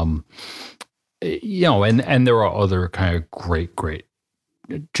 And there are other kind of great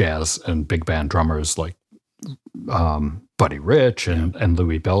jazz and big band drummers like Buddy Rich and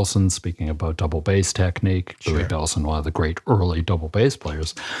Louis Bellson, speaking about double bass technique. Sure. Louis Bellson, one of the great early double bass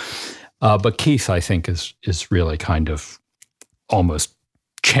players. But Keith, I think, is really kind of almost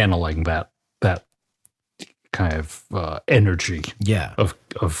channeling that kind of energy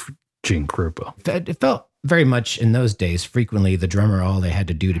of Gene Krupa. It felt very much in those days, frequently the drummer, all they had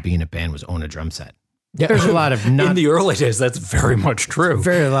to do to be in a band was own a drum set. Yeah. There's a lot of in the early days, that's very much true.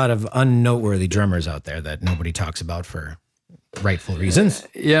 Very a lot of unnoteworthy drummers out there that nobody talks about for rightful reasons.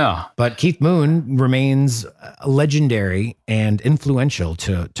 Yeah. But Keith Moon remains legendary and influential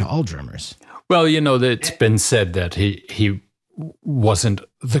to all drummers. Well, it's been said that he wasn't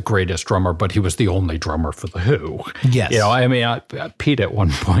the greatest drummer, but he was the only drummer for The Who. Yes. Pete at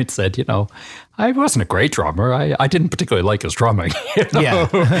one point said, I wasn't a great drummer. I didn't particularly like his drumming. Yeah.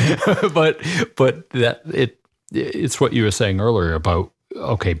 but it's what you were saying earlier about,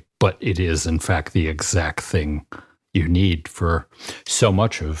 okay, but it is in fact the exact thing you need for so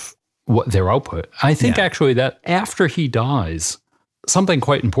much of what their output. I think actually that after he dies, something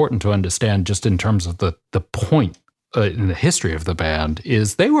quite important to understand just in terms of the point in the history of the band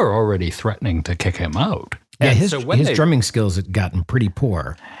is they were already threatening to kick him out. Yeah, his drumming skills had gotten pretty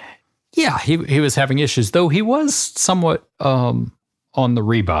poor. Yeah, he was having issues, though he was somewhat on the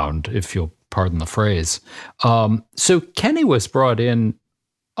rebound, if you'll pardon the phrase. So Kenny was brought in,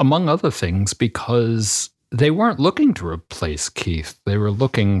 among other things, because they weren't looking to replace Keith. They were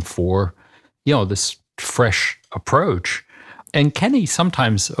looking for, this fresh approach. And Kenny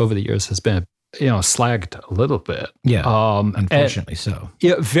sometimes over the years has been slagged a little bit. Yeah, unfortunately so.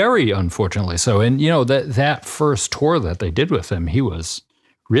 Yeah, very unfortunately so. And, that first tour that they did with him, he was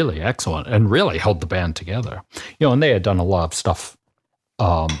really excellent and really held the band together. And they had done a lot of stuff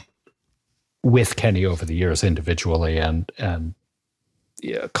with Kenny over the years individually and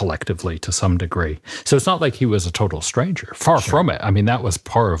collectively to some degree. So it's not like he was a total stranger. Far from it. I mean, that was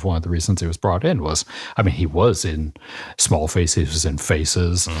part of one of the reasons he was brought in was, he was in Small Faces, he was in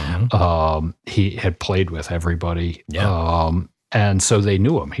Faces. Mm-hmm. He had played with everybody. Yeah. And so they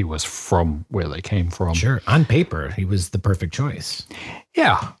knew him. He was from where they came from. Sure. On paper, he was the perfect choice.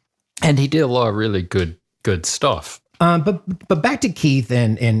 Yeah. And he did a lot of really good stuff. But back to Keith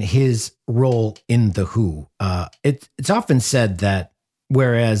and his role in The Who. It's often said that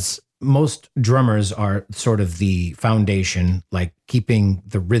whereas most drummers are sort of the foundation, like keeping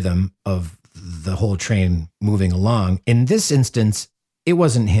the rhythm of the whole train moving along, in this instance, it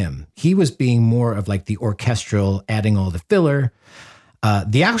wasn't him. He was being more of like the orchestral, adding all the filler.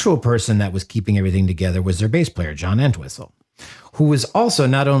 The actual person that was keeping everything together was their bass player, John Entwistle. who was also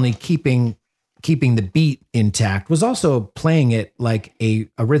not only keeping the beat intact, was also playing it like a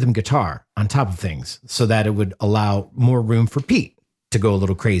rhythm guitar on top of things so that it would allow more room for Pete to go a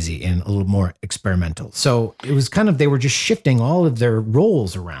little crazy and a little more experimental. So it was kind of, they were just shifting all of their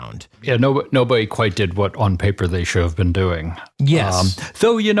roles around. Yeah, nobody quite did what on paper they should have been doing. Yes.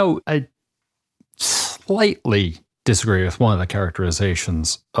 Though, I slightly disagree with one of the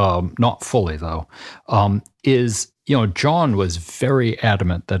characterizations, not fully though, is, John was very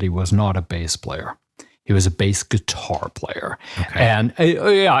adamant that he was not a bass player. He was a bass guitar player. Okay. And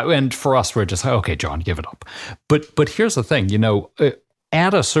and for us, we're just, okay, John, give it up. But here's the thing,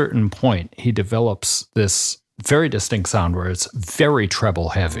 at a certain point, he develops this very distinct sound where it's very treble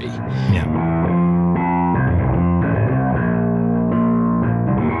heavy. Yeah.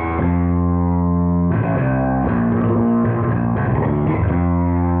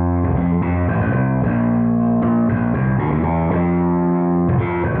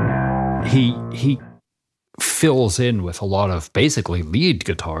 He fills in with a lot of basically lead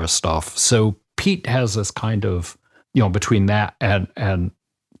guitar stuff. So Pete has this kind of, between that and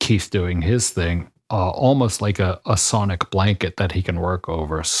Keith doing his thing, almost like a sonic blanket that he can work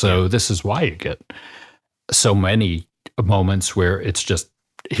over. So this is why you get so many moments where it's just,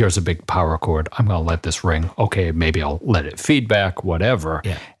 here's a big power chord. I'm going to let this ring. Okay, maybe I'll let it feedback, whatever.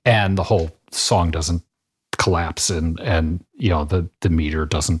 Yeah. And the whole song doesn't collapse and the meter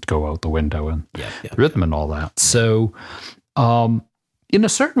doesn't go out the window and rhythm and all that. So in a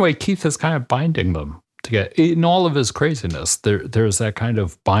certain way, Keith is kind of binding them together. In all of his craziness, there's that kind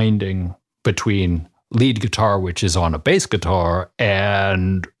of binding between lead guitar, which is on a bass guitar,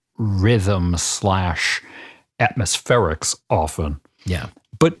 and rhythm / atmospherics often. Yeah.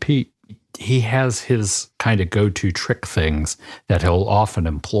 But Pete, he has his kind of go-to trick things that he'll often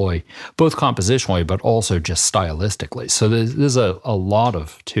employ, both compositionally but also just stylistically. So there's a lot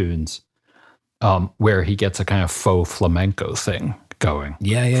of tunes where he gets a kind of faux flamenco thing going,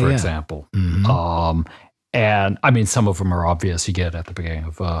 for example. Mm-hmm. And I mean, some of them are obvious. You get at the beginning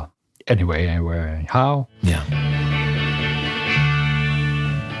of Anyway, Anywhere, Anyhow. Yeah.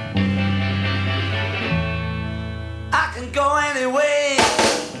 I can go anyway.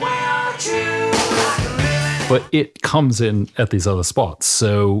 But it comes in at these other spots.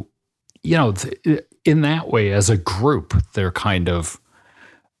 So, in that way, as a group, they're kind of,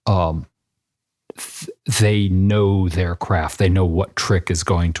 they know their craft. They know what trick is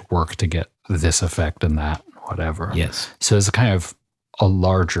going to work to get this effect and that, whatever. Yes. So it's kind of a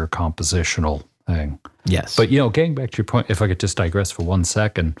larger compositional thing. Yes. But, getting back to your point, if I could just digress for 1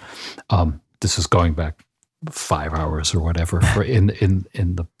 second, this is going back 5 hours or whatever in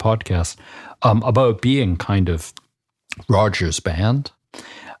the podcast, about being kind of Roger's band.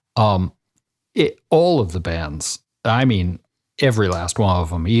 All of the bands, I mean, every last one of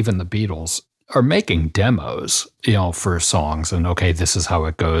them, even the Beatles, are making demos, for songs, and okay, this is how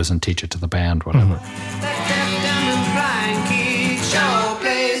it goes, and teach it to the band, whatever.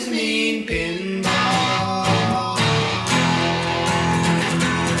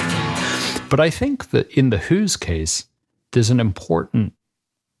 But I think that in the Who's case, there's an important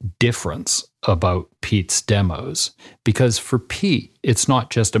difference about Pete's demos, because for Pete, it's not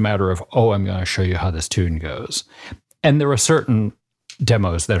just a matter of, I'm going to show you how this tune goes. And there are certain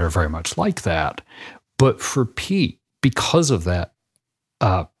demos that are very much like that. But for Pete, because of that,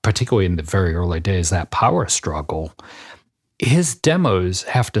 particularly in the very early days, that power struggle, his demos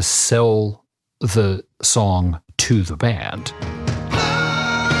have to sell the song to the band.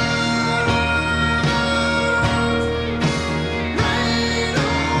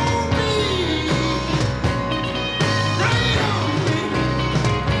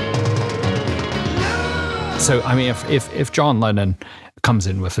 So, I mean, if John Lennon comes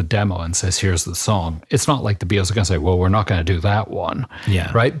in with a demo and says, here's the song, it's not like the Beatles are going to say, well, we're not going to do that one.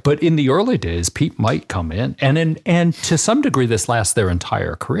 Yeah. Right? But in the early days, Pete might come in, and to some degree, this lasts their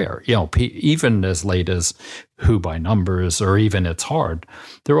entire career. Pete, even as late as Who by Numbers or even It's Hard,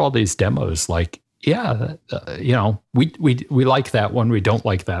 there are all these demos like, we like that one, we don't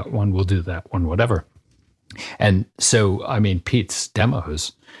like that one, we'll do that one, whatever. And so, I mean, Pete's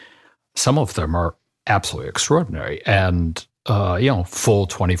demos, some of them are absolutely extraordinary, and full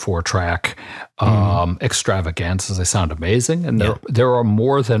 24-track extravaganzas. They sound amazing, and there are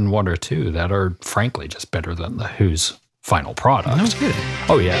more than one or two that are frankly just better than the Who's final product. That's good.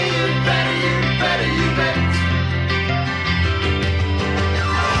 Oh yeah.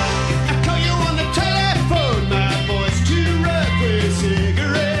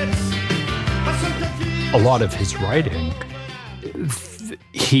 A lot of his writing,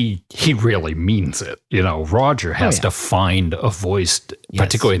 he really means it. Roger has to find a voice,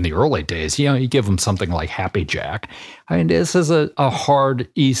 particularly in the early days. You give him something like Happy Jack. I mean, this is a hard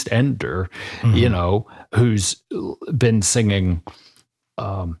East Ender, who's been singing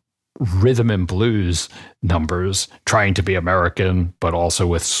rhythm and blues numbers, trying to be American, but also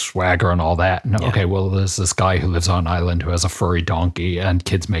with swagger and all that. And, okay, well, there's this guy who lives on an island who has a furry donkey and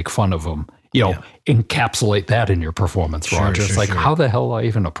kids make fun of him. Encapsulate that in your performance, Roger. It's how the hell do I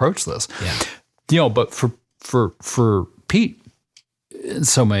even approach this? Yeah. But for Pete, in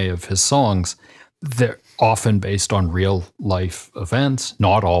so many of his songs, they're often based on real life events,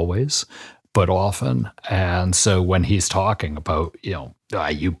 not always, but often. And so when he's talking about,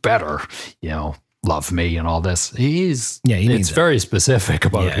 you better, love me and all this, it's very specific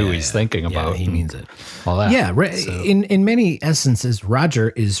about who he's thinking about. He means it. All that. Yeah. In many essences, Roger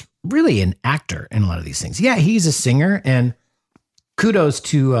is really an actor in a lot of these things. Yeah, he's a singer, and kudos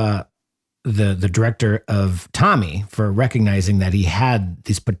to the director of Tommy for recognizing that he had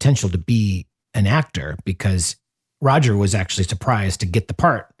this potential to be an actor, because Roger was actually surprised to get the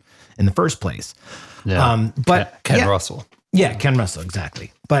part in the first place. Yeah. But Ken Russell. Yeah, Ken Russell,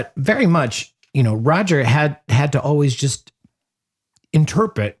 exactly. But very much, Roger had to always just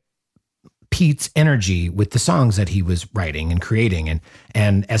interpret Pete's energy with the songs that he was writing and creating.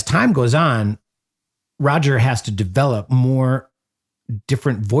 And as time goes on, Roger has to develop more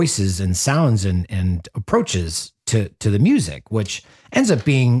different voices and sounds and approaches to the music, which ends up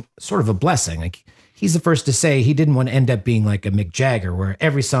being sort of a blessing. Like, he's the first to say he didn't want to end up being like a Mick Jagger, where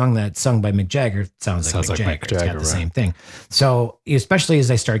every song that's sung by Mick Jagger sounds like Mick Jagger. It's got the same thing. So especially as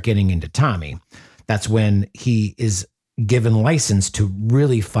I start getting into Tommy, that's when he is given license to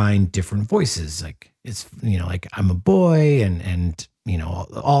really find different voices. Like, it's, like I'm a boy and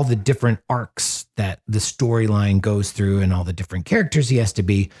all the different arcs that the storyline goes through and all the different characters he has to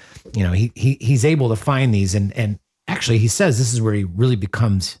be, he's able to find these. And actually he says this is where he really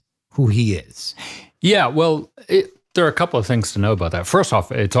becomes who he is. Yeah, well, there are a couple of things to know about that. First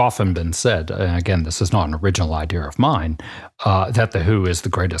off, it's often been said, and again, this is not an original idea of mine, that The Who is the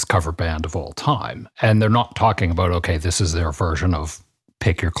greatest cover band of all time. And they're not talking about, okay, this is their version of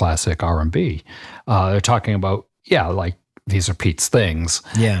pick your classic R&B. They're talking about, these are Pete's things,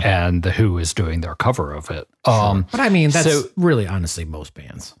 and The Who is doing their cover of it. But I mean, that's really honestly most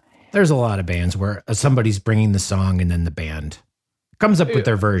bands. There's a lot of bands where somebody's bringing the song and then the band comes up with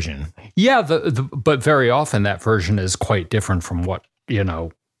their version. Yeah, but very often that version is quite different from what,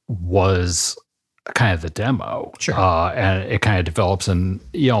 was kind of the demo. Sure. And it kind of develops, and,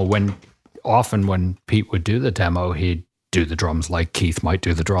 when Pete would do the demo, he'd do the drums like Keith might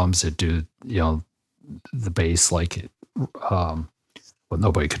do the drums. He'd do, the bass like,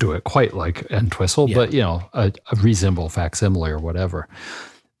 nobody could do it quite like Entwistle, but, a reasonable facsimile or whatever.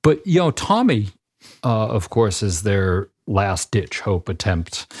 But, Tommy, of course, is their last-ditch hope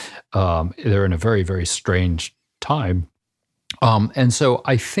attempt. They're in a very, very strange time. And so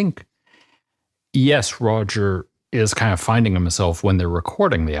I think, yes, Roger is kind of finding himself when they're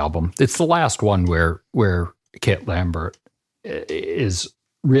recording the album. It's the last one where Kit Lambert is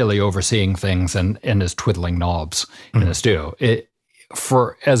really overseeing things and is twiddling knobs in the studio.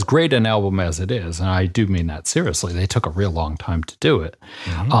 For as great an album as it is, and I do mean that seriously, they took a real long time to do it.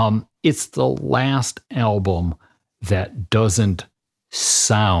 It's the last album that doesn't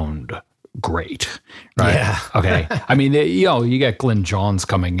sound great, right? Yeah. Okay. I mean, you get Glyn Johns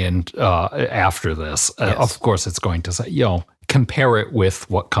coming in after this. Of course, it's going to say, compare it with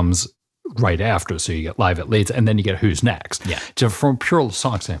what comes right after. So you get Live at Leeds, and then you get Who's Next. Yeah. So from pure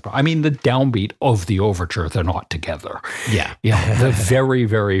song standpoint, I mean, the downbeat of the overture, they're not together. Yeah. The very,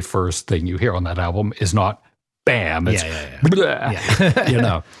 very first thing you hear on that album is not bam. It's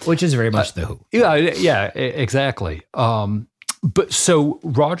blah, Which is very much The Who. Yeah, exactly. But so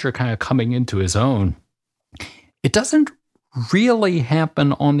Roger kind of coming into his own, it doesn't really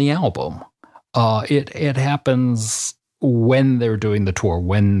happen on the album. It happens when they're doing the tour,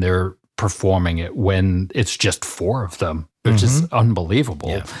 when they're performing it, when it's just four of them, which is unbelievable,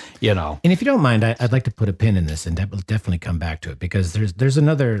 And if you don't mind, I'd like to put a pin in this and definitely come back to it, because there's a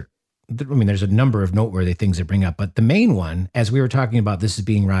number of noteworthy things to bring up, but the main one, as we were talking about this as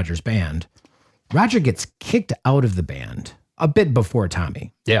being Roger's band, Roger gets kicked out of the band a bit before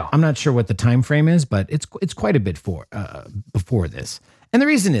Tommy. Yeah. I'm not sure what the time frame is, but it's quite a bit before this. And the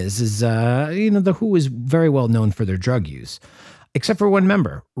reason is The Who is very well known for their drug use, except for one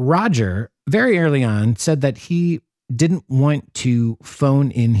member. Roger, very early on, said that he didn't want to phone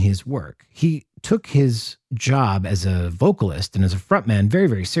in his work. He took his job as a vocalist and as a frontman very,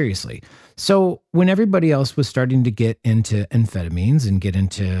 very seriously. So when everybody else was starting to get into amphetamines and get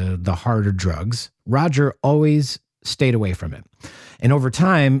into the harder drugs, Roger always stayed away from it. And over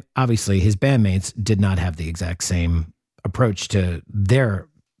time, obviously, his bandmates did not have the exact same approach to their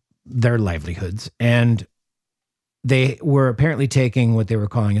livelihoods. And they were apparently taking what they were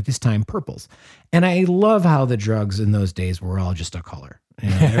calling at this time purples. And I love how the drugs in those days were all just a color. You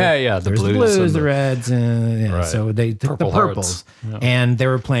know, The there's blues, the the reds. Right. So they took Purple the purples. Hearts. Yeah. And they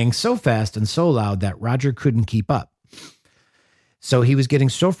were playing so fast and so loud that Roger couldn't keep up. So he was getting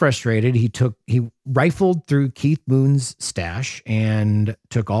so frustrated, he rifled through Keith Moon's stash and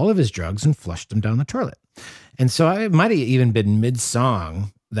took all of his drugs and flushed them down the toilet. And so it might have even been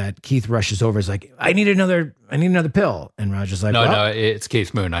mid-song that Keith rushes over. Is like, I need another pill. And Roger's like, No, it's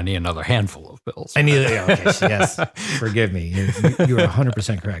Keith Moon. I need another handful of pills. I need, okay, yes, forgive me. You were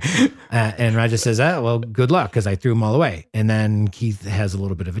 100% correct. And Roger says, well, good luck, because I threw them all away. And then Keith has a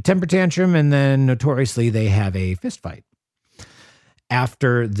little bit of a temper tantrum, and then notoriously they have a fist fight.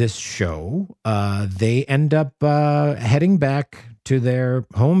 After this show, they end up heading back to their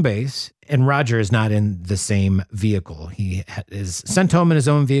home base, and Roger is not in the same vehicle. He is sent home in his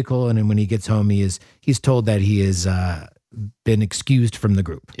own vehicle, and then when he gets home, he's told that he has been excused from the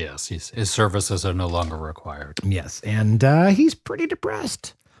group. Yes, his services are no longer required. Yes, and he's pretty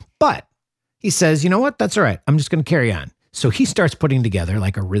depressed. But he says, you know what? That's all right. I'm just going to carry on. So he starts putting together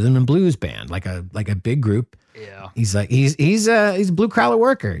like a rhythm and blues band, like a big group. Yeah. He's like, he's a blue collar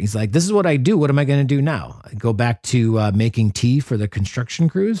worker. He's like, this is what I do. What am I going to do now? I go back to making tea for the construction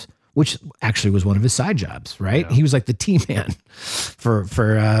crews, which actually was one of his side jobs, right? Yeah. He was like the tea man for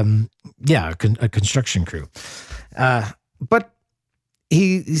a construction crew. But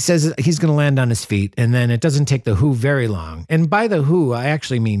he says he's going to land on his feet, and then it doesn't take the Who very long. And by the Who, I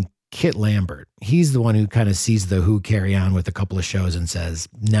actually mean Kit Lambert. He's the one who kind of sees the Who carry on with a couple of shows and says,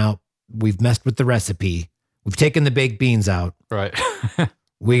 now we've messed with the recipe. We've taken the baked beans out. Right.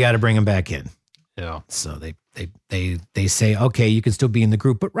 We got to bring them back in. Yeah. So they say, okay, you can still be in the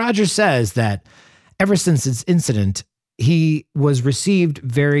group. But Roger says that ever since this incident, he was received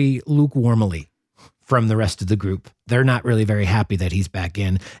very lukewarmly from the rest of the group. They're not really very happy that he's back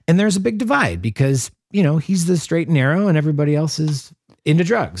in. And there's a big divide because, he's the straight and narrow and everybody else is into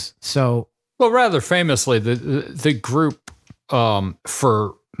drugs. So, well, rather famously, the group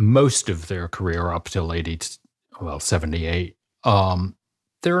for most of their career up till 78,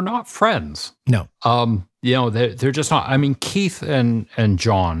 they're not friends. no. They're just not. I mean, Keith and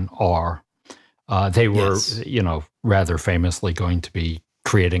John are. They were, Yes. Rather famously going to be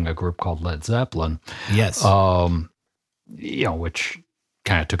creating a group called Led Zeppelin. Yes. Which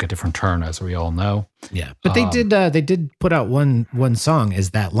kind of took a different turn, as we all know. Yeah. But they did put out one song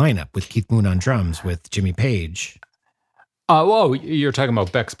as that lineup with Keith Moon on drums with Jimmy Page. Well, you're talking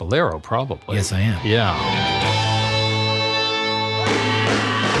about Beck's Bolero, probably. Yes, I am. Yeah.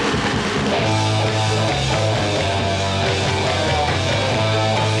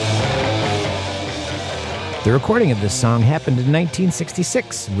 The recording of this song happened in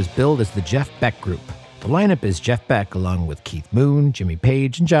 1966 and was billed as the Jeff Beck Group. The lineup is Jeff Beck along with Keith Moon, Jimmy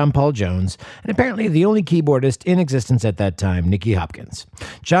Page, and John Paul Jones, and apparently the only keyboardist in existence at that time, Nicky Hopkins.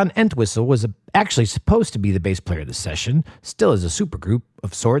 John Entwistle was actually supposed to be the bass player of the session, still as a supergroup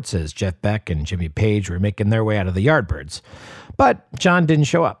of sorts as Jeff Beck and Jimmy Page were making their way out of the Yardbirds. But John didn't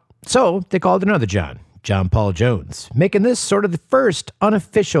show up, so they called another John Paul Jones, making this sort of the first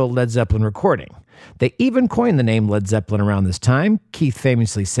unofficial Led Zeppelin recording. They even coined the name Led Zeppelin around this time, Keith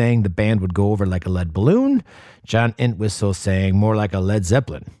famously saying the band would go over like a lead balloon, John Entwistle saying more like a Led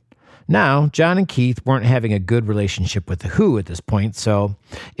Zeppelin. Now, John and Keith weren't having a good relationship with The Who at this point, so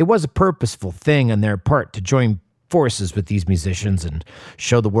it was a purposeful thing on their part to join forces with these musicians and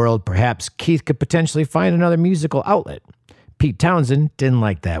show the world perhaps Keith could potentially find another musical outlet. Pete Townsend didn't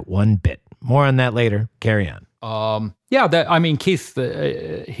like that one bit. More on that later. Carry on. Keith,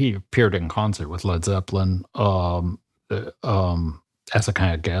 he appeared in concert with Led Zeppelin as a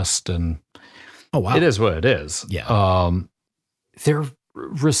kind of guest, and Oh, wow. it is what it is. Yeah. They're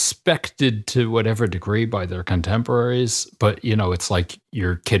respected to whatever degree by their contemporaries, but, it's like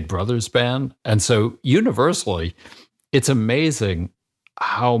your kid brother's band. And so universally, it's amazing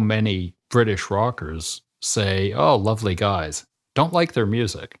how many British rockers say, oh, lovely guys. Don't like their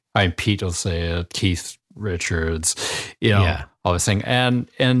music. I mean, Pete will say it, Keith Richards, all this thing. And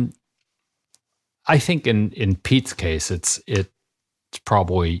I think in Pete's case, it's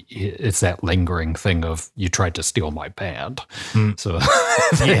probably that lingering thing of you tried to steal my band. So,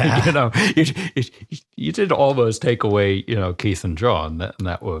 you did almost take away, Keith and John, and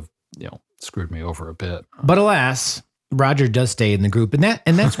that would, screwed me over a bit. But alas, Roger does stay in the group, and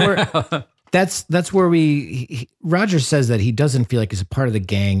that's where that's where Roger says that he doesn't feel like he's a part of the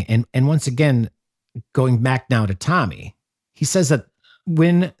gang, and once again, going back now to Tommy, he says that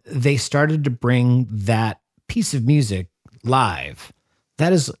when they started to bring that piece of music live,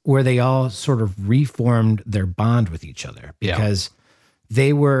 that is where they all sort of reformed their bond with each other, because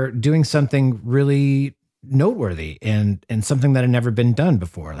they were doing something really noteworthy and something that had never been done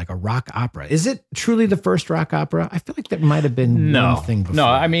before, like a rock opera. Is it truly the first rock opera? I feel like that might have been one thing before. No,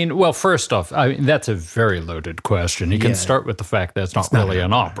 I mean, well, first off, I mean, that's a very loaded question. You can start with the fact that it's not really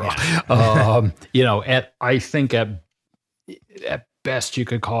an opera. Yeah. I think at best you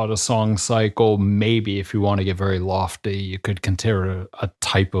could call it a song cycle. Maybe if you want to get very lofty, you could consider a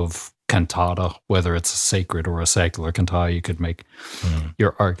type of cantata, whether it's a sacred or a secular cantata. You could make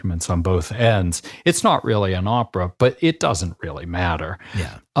your arguments on both ends. It's not really an opera, but it doesn't really matter.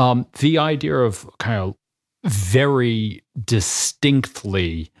 Yeah. The idea of kind of very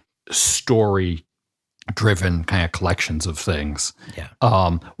distinctly story-driven kind of collections of things,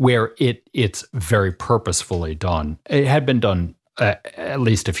 where it's very purposefully done. It had been done at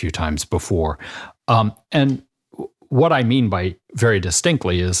least a few times before, and what I mean by very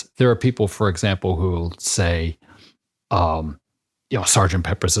distinctly is there are people, for example, who will say, Sgt.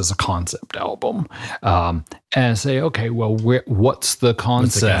 Pepper's is a concept album, and say, okay, well, what's the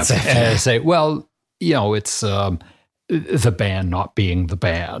concept? And I say, well, it's the band not being the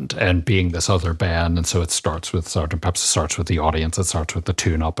band and being this other band, and so it starts with Sgt. Pepper's, it starts with the audience, it starts with the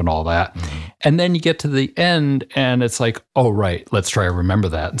tune-up and all that, and then you get to the end, and it's like, oh, right, let's try to remember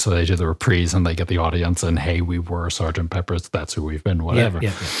that, and so they do the reprise, and they get the audience, and hey, we were Sgt. Pepper's, that's who we've been, whatever.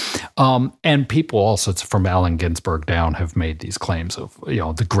 And people also, from Allen Ginsberg down, have made these claims of,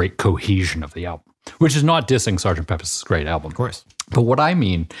 the great cohesion of the album, which is not dissing Sgt. Pepper's great album. Of course. But what I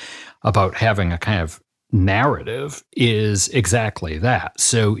mean about having a kind of narrative is exactly that.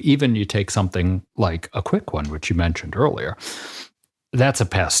 So even you take something like A Quick One, which you mentioned earlier, that's a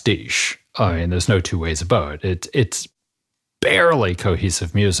pastiche. I mean, there's no two ways about it. It's barely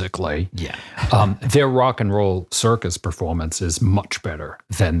cohesive musically. Yeah. Their rock and roll circus performance is much better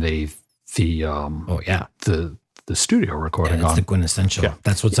than the studio recording. It's the quintessential. Yeah.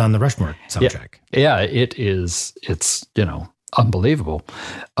 That's what's on the Rushmore soundtrack. Yeah, it is. It's, unbelievable.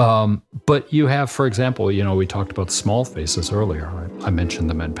 But you have, for example, we talked about Small Faces earlier. I mentioned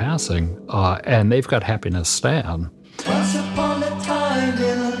them in passing, and they've got Happiness Stan. Once upon a time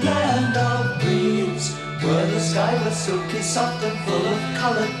in a land of dreams, where the sky was silky soft and full of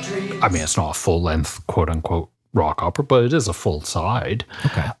colored dreams. I mean, it's not a full-length, quote-unquote, rock opera, but it is a full side.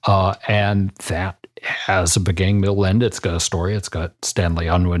 Okay. And that has a beginning, middle, end. It's got a story. It's got Stanley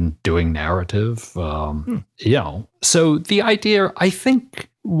Unwin doing narrative. So the idea, I think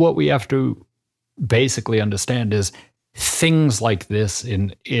what we have to basically understand is things like this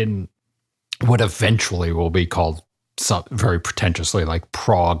in what eventually will be called very pretentiously like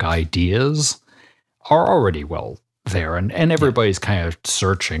prog ideas are already well there. And everybody's kind of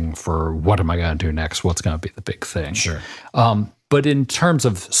searching for what am I going to do next? What's going to be the big thing? Sure. But in terms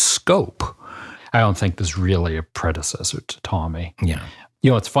of scope, I don't think there's really a predecessor to Tommy. Yeah.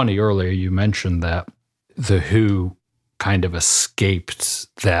 It's funny, earlier you mentioned that The Who kind of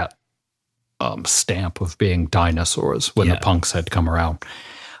escaped that stamp of being dinosaurs when the punks had come around,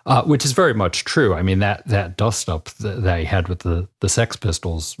 which is very much true. I mean, that dust-up that they had with the Sex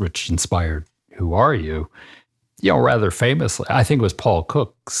Pistols, which inspired Who Are You, rather famously, I think it was Paul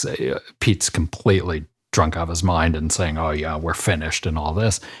Cook, Pete's completely drunk out of his mind and saying, oh, yeah, we're finished and all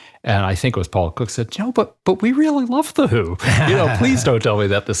this. And I think it was Paul Cook said, but we really love The Who. Please don't tell me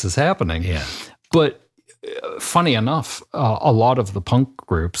that this is happening. Yeah. But funny enough, a lot of the punk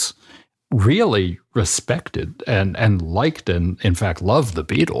groups really respected and liked and, in fact, loved the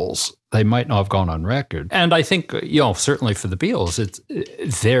Beatles. They might not have gone on record. And I think, certainly for the Beatles,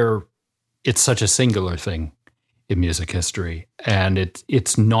 it's such a singular thing in music history. And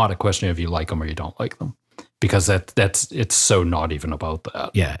it's not a question of you like them or you don't like them. Because it's so not even about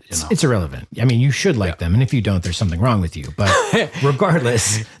that. Yeah, it's irrelevant. I mean, you should like them, and if you don't, there's something wrong with you. But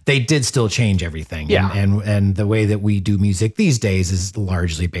regardless, they did still change everything. Yeah. And the way that we do music these days is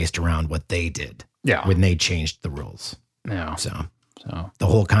largely based around what they did. Yeah. When they changed the rules. Yeah. So the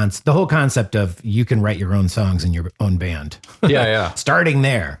whole concept of you can write your own songs in your own band. Yeah. Starting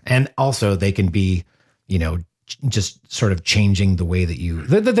there, and also they can be, just sort of changing the way that you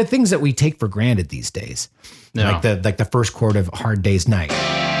the things that we take for granted these days, like the first chord of Hard Day's Night,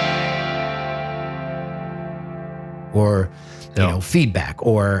 or you know, feedback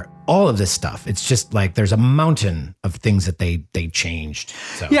or all of this stuff. It's just like there's a mountain of things that they changed.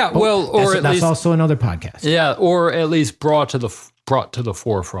 So, Yeah, well, or at that's least also another podcast. Yeah, or at least brought to the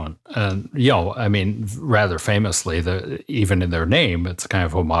forefront. And, you know, I mean, rather famously, even in their name, it's kind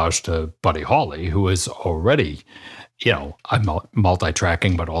of homage to Buddy Holly, who is already, you know,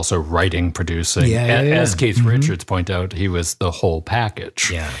 multi-tracking, but also writing, producing. Yeah. As Keith Richards pointed out, he was the whole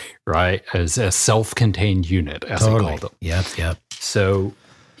package. Yeah. Right? As a self-contained unit, as he called it. Yep. So,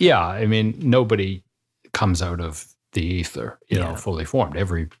 yeah, I mean, nobody comes out of the ether, you know, fully formed.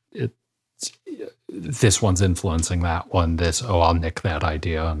 This one's influencing that one. I'll nick that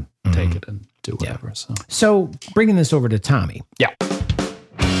idea and take it and do whatever. Yeah. So bringing this over to Tommy. Yeah.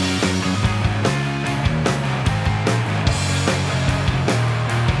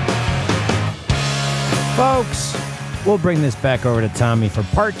 Folks, we'll bring this back over to Tommy for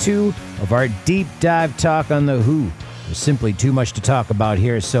part 2 of our deep dive talk on The Who. There's simply too much to talk about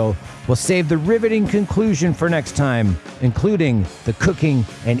here, so we'll save the riveting conclusion for next time, including the cooking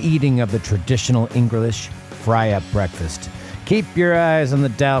and eating of the traditional English fry-up breakfast. Keep your eyes on the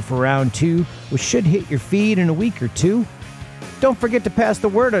dial for round 2, which should hit your feed in a week or 2. Don't forget to pass the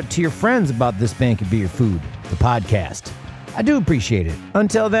word out to your friends about This Band Could Be Your Food, the podcast. I do appreciate it.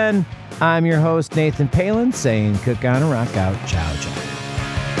 Until then, I'm your host, Nathan Palin, saying cook on and rock out. Ciao, ciao.